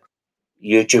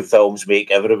 YouTube films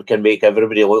can make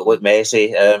everybody look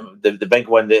messy. The big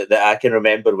one that I can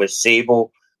remember was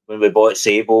Sable. When we bought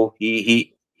Sable,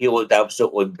 he looked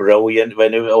absolutely brilliant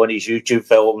on his YouTube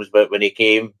films, but when he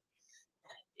came,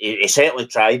 he certainly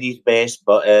tried his best,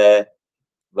 but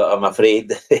I'm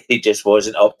afraid he just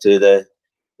wasn't up to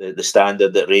the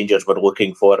standard that Rangers were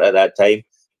looking for at that time.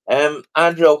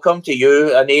 Andrew, I'll come to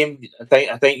you. A name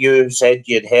I think you said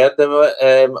you'd heard of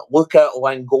it. Luca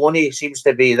Langoni seems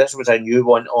to be. This was a new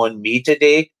one on me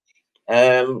today.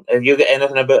 Have you got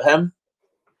anything about him?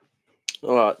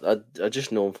 Oh, I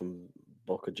just know him from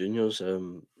Boca Juniors.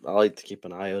 I like to keep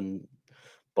an eye on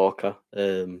Boca.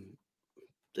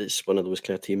 It's one of those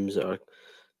kind of teams that are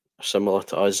similar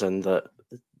to us, and that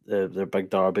their big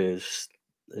derby is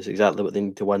exactly what they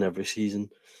need to win every season.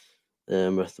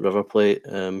 With River Plate,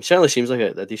 he certainly seems like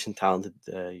a decent, talented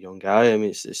young guy. I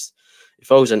mean, he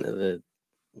falls into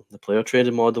the player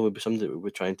trading model. Would be something that we're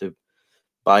trying to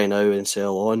buy now and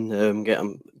sell on.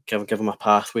 Give him a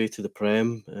pathway to the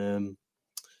Prem.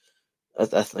 I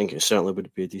think it certainly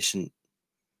would be a decent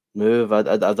move. I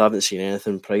haven't seen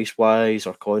anything price wise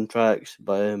or contracts,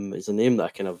 but it's a name that I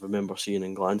kind of remember seeing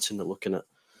and glancing at, looking at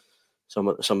some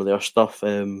of their stuff.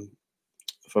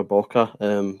 For Boca,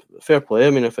 fair play. I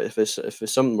mean, if it's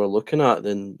something we're looking at,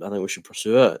 then I think we should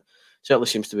pursue it. Certainly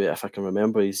seems to be, if I can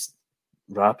remember, he's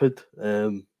rapid.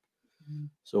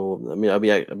 So I mean, I'll be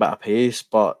a bit of pace,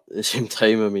 but at the same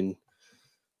time, I mean,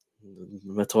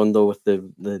 Matondo with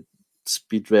the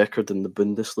speed record in the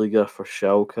Bundesliga for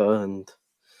Schalke, and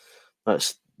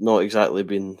that's not exactly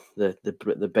been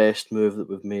the best move that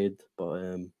we've made. But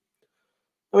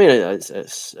I mean, it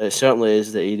certainly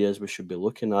is the areas we should be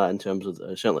looking at in terms of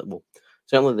certainly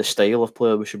the style of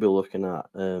player we should be looking at.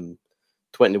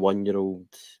 21-year-old,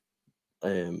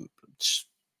 in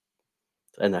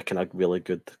a kind of really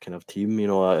good kind of team,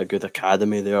 a good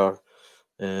academy there.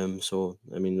 So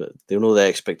I mean, they know the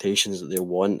expectations that they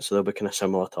want, so they'll be kind of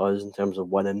similar to us in terms of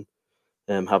winning,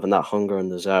 having that hunger and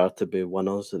desire to be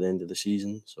winners at the end of the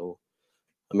season. So,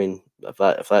 I mean, if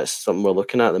that's something we're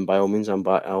looking at, then by all means,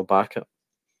 I'll back it.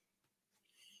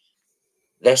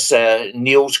 This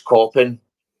Niels Koppen,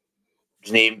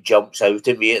 his name jumps out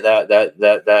at me at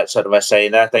that sort of a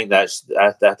sign. I think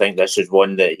this is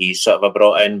one that he's sort of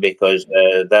brought in because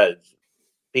that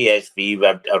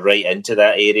PSV are right into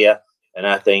that area, and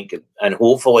I think, and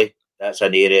hopefully that's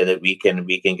an area that we can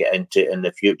get into in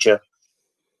the future.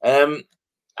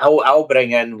 I'll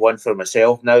bring in one for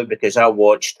myself now because I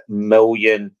watched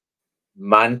Million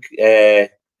Manhoof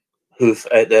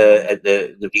at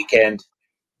the weekend.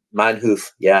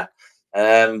 Manhoof, yeah.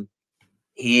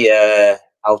 He,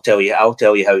 I'll tell you how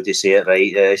to say it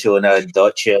right, Shona in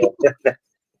Dutch.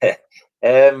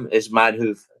 Is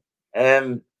Manhoof.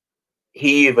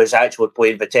 He was actually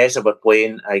playing. Vitesse were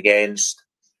playing against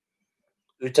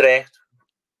Utrecht,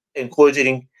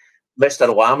 including Mr.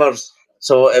 Lammers.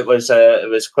 So it was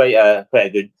quite a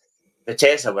good.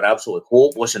 Vitesse were absolutely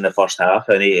hopeless in the first half,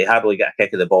 and he hardly got a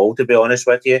kick of the ball. To be honest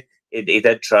with you, he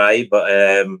did try, but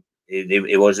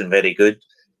he wasn't very good.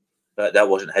 But that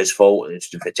wasn't his fault.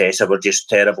 Vitesse were just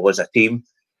terrible as a team.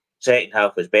 Second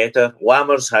half was better.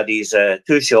 Lammers had his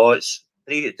three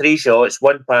shots,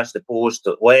 one past the post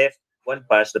left, one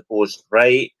past the post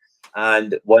right,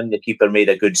 and one the keeper made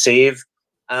a good save.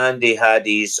 And he had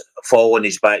his fall on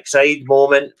his backside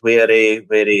moment where he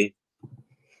put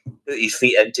his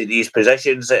feet into these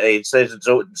positions. He says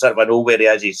sort of a nowhere he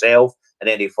has himself, and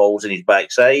then he falls on his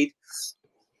backside.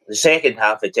 The second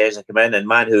half of Vitesse come in and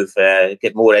Manhoof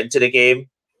get more into the game.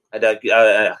 Had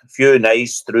a few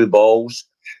nice through balls.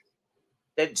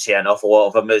 Didn't see an awful lot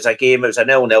of them. It was a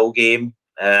 0-0 game.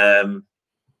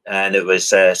 And it was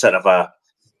sort of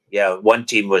one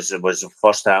team was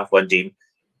first half, one team.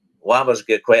 Lammers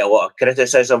got quite a lot of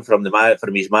criticism from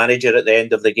his manager at the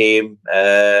end of the game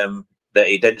that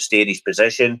he didn't stay in his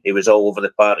position. He was all over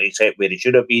the park except where he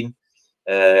should have been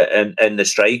in the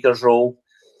striker's role.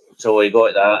 So he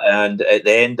got that, and at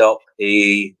the end up,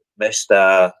 he missed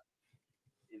a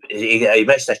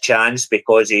chance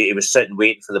because he was sitting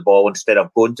waiting for the ball instead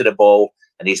of going to the ball.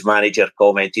 And his manager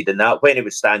commented on that when he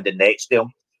was standing next to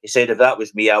him. He said, if that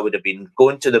was me, I would have been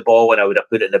going to the ball and I would have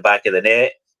put it in the back of the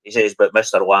net. He says, but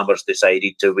Mr. Lammers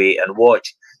decided to wait and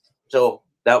watch. So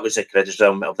that was the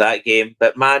criticism of that game.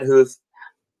 But Manhoof,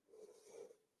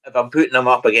 if I'm putting him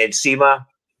up against Sima,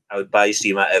 I would buy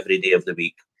Sima every day of the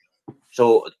week.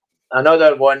 So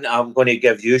another one I'm going to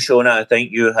give you, Shona. I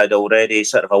think you had already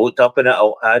sort of looked up in it.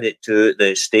 I'll add it to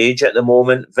the stage at the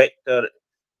moment. Viktor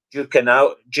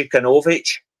Jukanovic.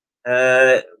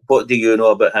 What do you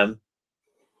know about him?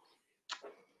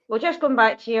 Well, just going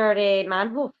back to your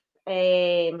Manhoof,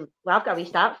 well, I've got a wee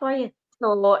stat for you.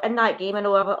 So in that game, I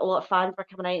know a lot of fans were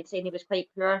coming out and saying he was quite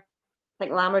poor. I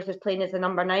think Lammers was playing as the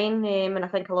number 9, and I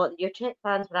think a lot of the Utrecht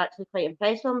fans were actually quite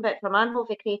impressed with him. But for Manhoof,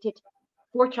 he created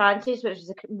 4 chances, which was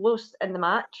the most in the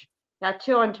match. He had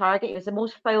 2 on target. He was the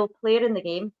most foul player in the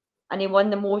game, and he won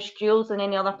the most duels than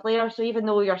any other player. So even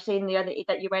though you're saying there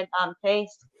that you weren't that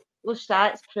impressed, those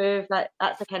stats prove that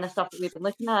that's the kind of stuff that we've been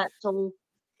looking at. So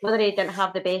whether he didn't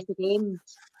have the best of games,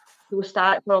 those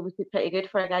stats were obviously pretty good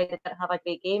for a guy that didn't have a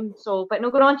great game. So, but no,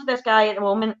 going on to this guy at the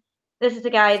moment. This is the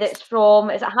guy that's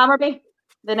from, is it Hammarby?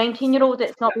 The 19-year-old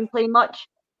that's not been playing much.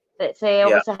 That's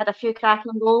obviously had a few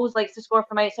cracking goals, likes to score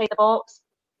from outside the box.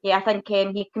 Yeah, I think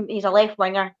he's a left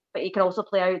winger, but he can also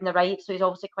play out in the right, so he's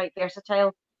obviously quite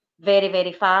versatile. Very,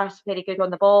 very fast, very good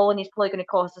on the ball, and he's probably going to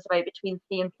cost us about between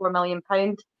 £3 and £4 million.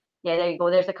 Yeah, there you go.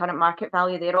 There's the current market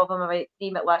value there of him, about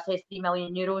 €3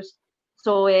 million.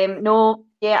 So I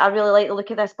really like the look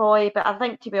of this boy, but I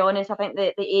think, to be honest, I think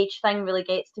the age thing really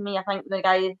gets to me. I think the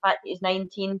guy, the fact that he's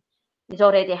 19, he's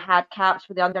already had caps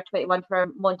for the under-21 for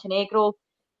Montenegro,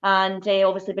 and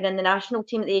obviously been in the national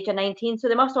team at the age of 19. So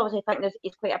they must obviously think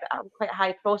he's quite a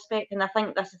high prospect, and I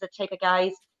think this is the type of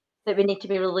guys that we need to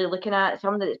be really looking at.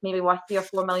 Somebody that's maybe worth £3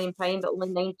 or £4 million, but only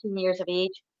 19 years of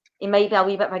age. It might be a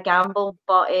wee bit of a gamble,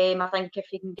 but I think if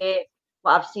you can get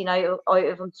what I've seen out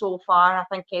of him so far, I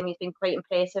think he's been quite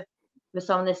impressive with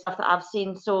some of the stuff that I've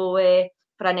seen. So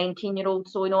for a 19-year-old,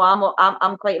 so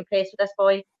I'm quite impressed with this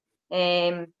boy.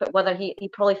 But whether he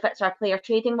probably fits our player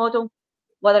trading model,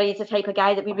 whether he's the type of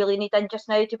guy that we really need in just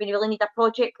now, do we really need a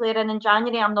project player in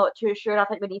January? I'm not too sure. I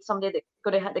think we need somebody that's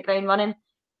going to hit the ground running.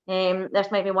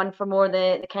 This might be one for more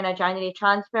the kind of January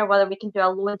transfer. Whether we can do a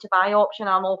loan to buy option,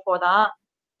 I'm all for that.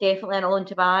 Definitely a loan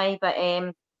to buy. But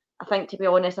I think, to be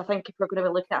honest, if we're going to be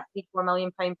looking at a £3-4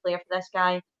 million player for this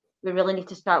guy, we really need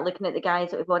to start looking at the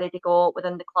guys that we've already got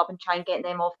within the club and try and get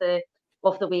them off the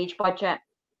wage budget,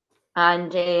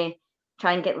 and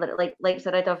try and get rid of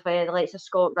the likes of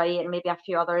Scott Wright and maybe a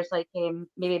few others, like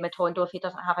maybe Matondo if he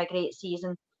doesn't have a great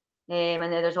season. And then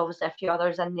there's obviously a few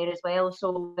others in there as well.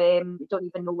 So we don't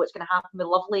even know what's going to happen with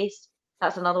Lovelace.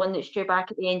 That's another one that's due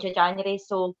back at the end of January.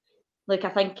 So look, I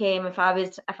think if I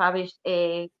was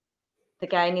the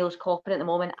guy Niels Coppin at the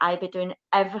moment, I'd be doing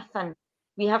everything.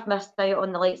 We have missed out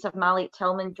on the likes of Malik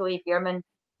Tillman, Joey Veerman.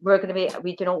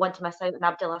 We do not want to miss out on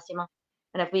Abdel Assima.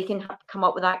 And if we can come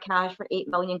up with that cash for £8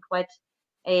 million,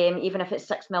 even if it's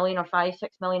 6 million or 5-6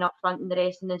 million up front and the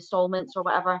rest in instalments or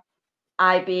whatever,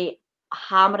 I'd be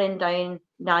hammering down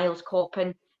Niels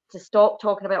Coppin to stop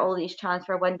talking about all these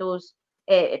transfer windows,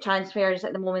 transfers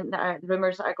at the moment that are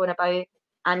rumours that are going about,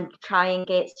 and try and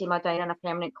get Sima down on a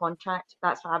permanent contract.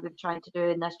 That's what I've been trying to do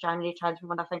in this January transfer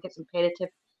window. I think it's imperative.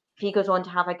 If he goes on to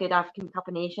have a good African Cup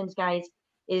of Nations, guys,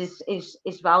 his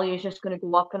value is just going to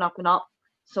go up and up and up.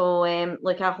 So,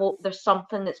 look, I hope there's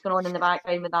something that's going on in the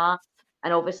background with that,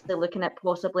 and obviously looking at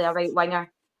possibly a right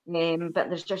winger. But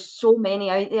there's just so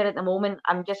many out there at the moment.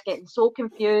 I'm just getting so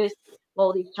confused with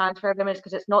all these transfer rumours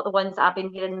because it's not the ones that I've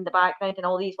been hearing in the background, and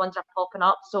all these ones are popping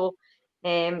up. So,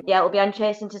 it'll be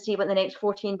interesting to see what the next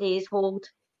 14 days hold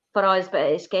for us. But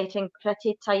it's getting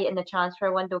pretty tight in the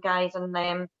transfer window, guys. And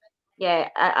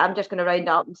I'm just going to round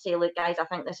up and say, look, guys, I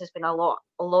think this has been a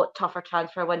lot tougher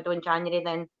transfer window in January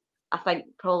than I think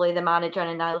probably the manager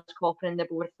and Niels Coppin and the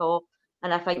board thought.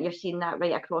 And I think you're seeing that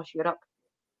right across Europe.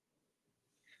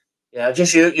 Yeah,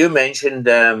 just you mentioned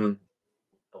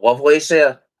Lovelace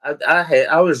there.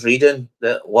 I was reading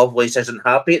that Lovelace isn't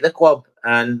happy at the club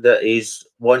and that he's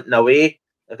wanting away.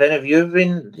 Have any of you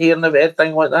been hearing of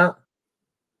anything like that?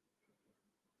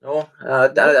 No,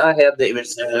 I heard that he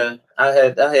was. I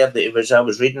heard that he was. I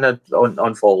was reading it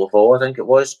on Follow, I think it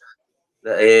was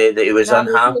that he was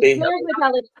unhappy.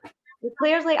 With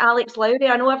players like Alex Lowry,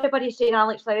 I know everybody's saying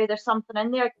Alex Lowry, there's something in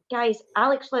there. Guys,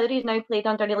 Alex Lowry's now played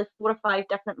under nearly 4 or 5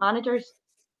 different managers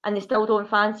and they still don't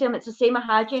fancy him. It's the same with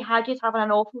Hadji. Hadji's having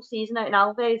an awful season out in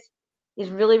Alves.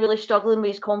 He's really, really struggling with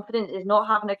his confidence. He's not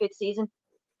having a good season.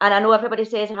 And I know everybody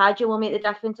says Hadji will make the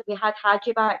difference. If we had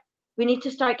Hadji back, we need to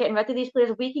start getting rid of these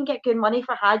players. If we can get good money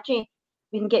for Hadji,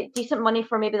 we can get decent money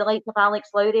for maybe the likes of Alex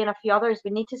Lowry and a few others. We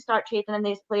need to start trading in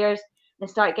these players and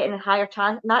start getting a higher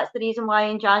chance. And that's the reason why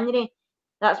in January,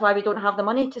 that's why we don't have the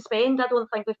money to spend. I don't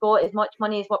think we've got as much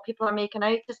money as what people are making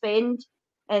out to spend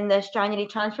in this January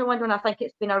transfer window. And I think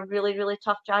it's been a really, really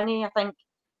tough January. I think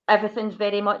everything's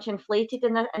very much inflated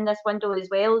in this window as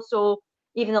well. So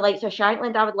even the likes of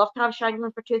Shankland, I would love to have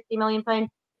Shankland for £2-3 million.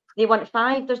 They want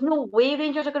 5. There's no way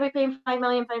Rangers are going to be paying £5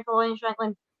 million for Ryan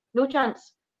Shankland. No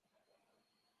chance.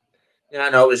 Yeah,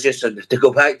 no, it was just to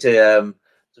go back to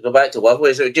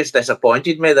Lovelace. It just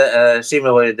disappointed me that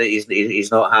seemingly that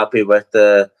he's not happy with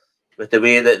the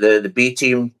way that the B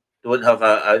team don't have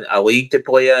a league to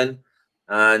play in,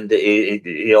 and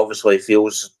he obviously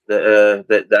feels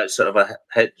that that's sort of a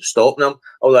hit stopping him.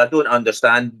 Although I don't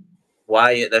understand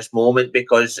why at this moment,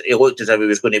 because he looked as if he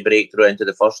was going to break through into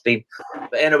the first team.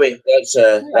 But anyway, that's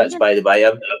by the by.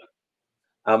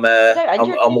 I'm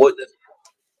looking.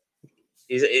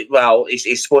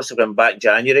 He's supposed to come back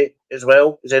January as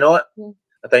well, is he not?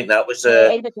 I think that was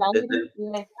end of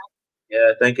January.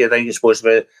 I think he's supposed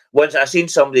to be. Once I seen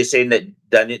somebody saying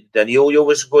that Danilo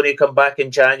was going to come back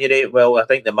in January. Well, I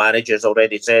think the manager's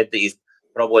already said that he's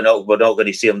probably not. We're not going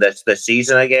to see him this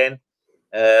season again.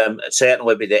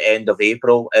 Certainly by the end of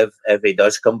April if he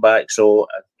does come back. So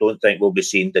I don't think we'll be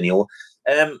seeing Danilo.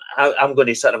 I'm going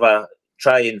to sort of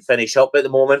try and finish up at the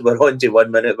moment. We're on to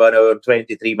 1 minute, 1 hour,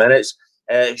 23 minutes.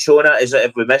 Shona,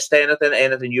 if we missed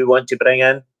anything you want to bring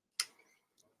in?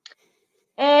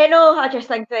 No, I just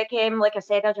think that like I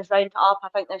said, I'll just round it up. I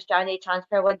think this January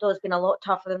transfer window has been a lot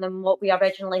tougher than what we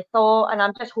originally thought, and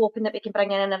I'm just hoping that we can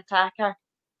bring in an attacker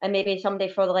and maybe somebody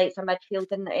for the likes of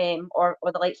midfield and or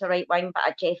the likes of right wing. But I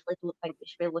definitely don't think we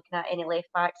should be looking at any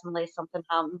left backs unless something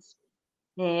happens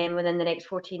within the next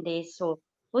 14 days. So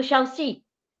we shall see.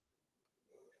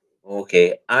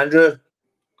 Okay, Andrew.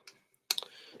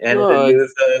 Anything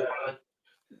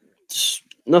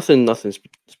nothing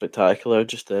spectacular.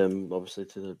 Just obviously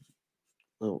to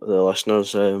the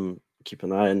listeners, keep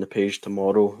an eye on the page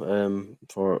tomorrow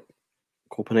for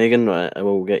Copenhagen. I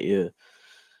will get you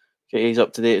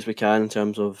up to date as we can in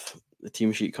terms of the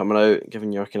team sheet coming out,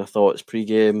 giving your kind of thoughts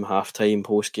pre-game, half-time,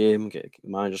 post-game, get the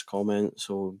manager's comments.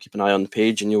 So keep an eye on the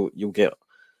page, and you'll get to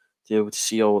be able to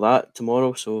see all that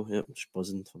tomorrow. So yeah, I'm just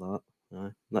buzzing for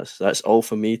that. That's all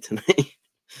for me tonight.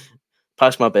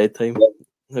 Past my bedtime.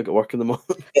 I got work in the morning.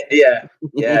 Yeah.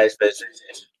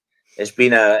 It's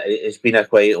been a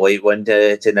quite late one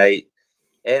tonight.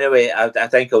 Anyway, I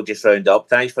think I'll just round up.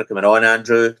 Thanks for coming on,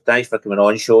 Andrew. Thanks for coming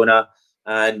on, Shona.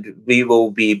 And we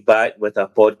will be back with a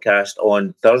podcast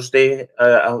on Thursday,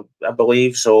 I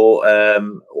believe. So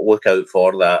look out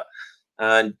for that.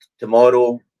 And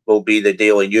tomorrow will be the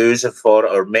daily news for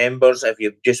our members. If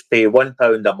you just pay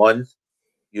 £1 a month,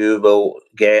 you will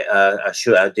get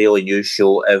a daily news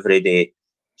show every day.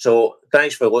 So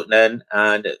thanks for looking in,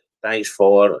 and thanks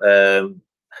for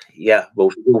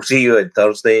we'll see you on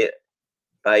Thursday.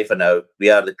 Bye for now. We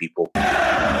are the people.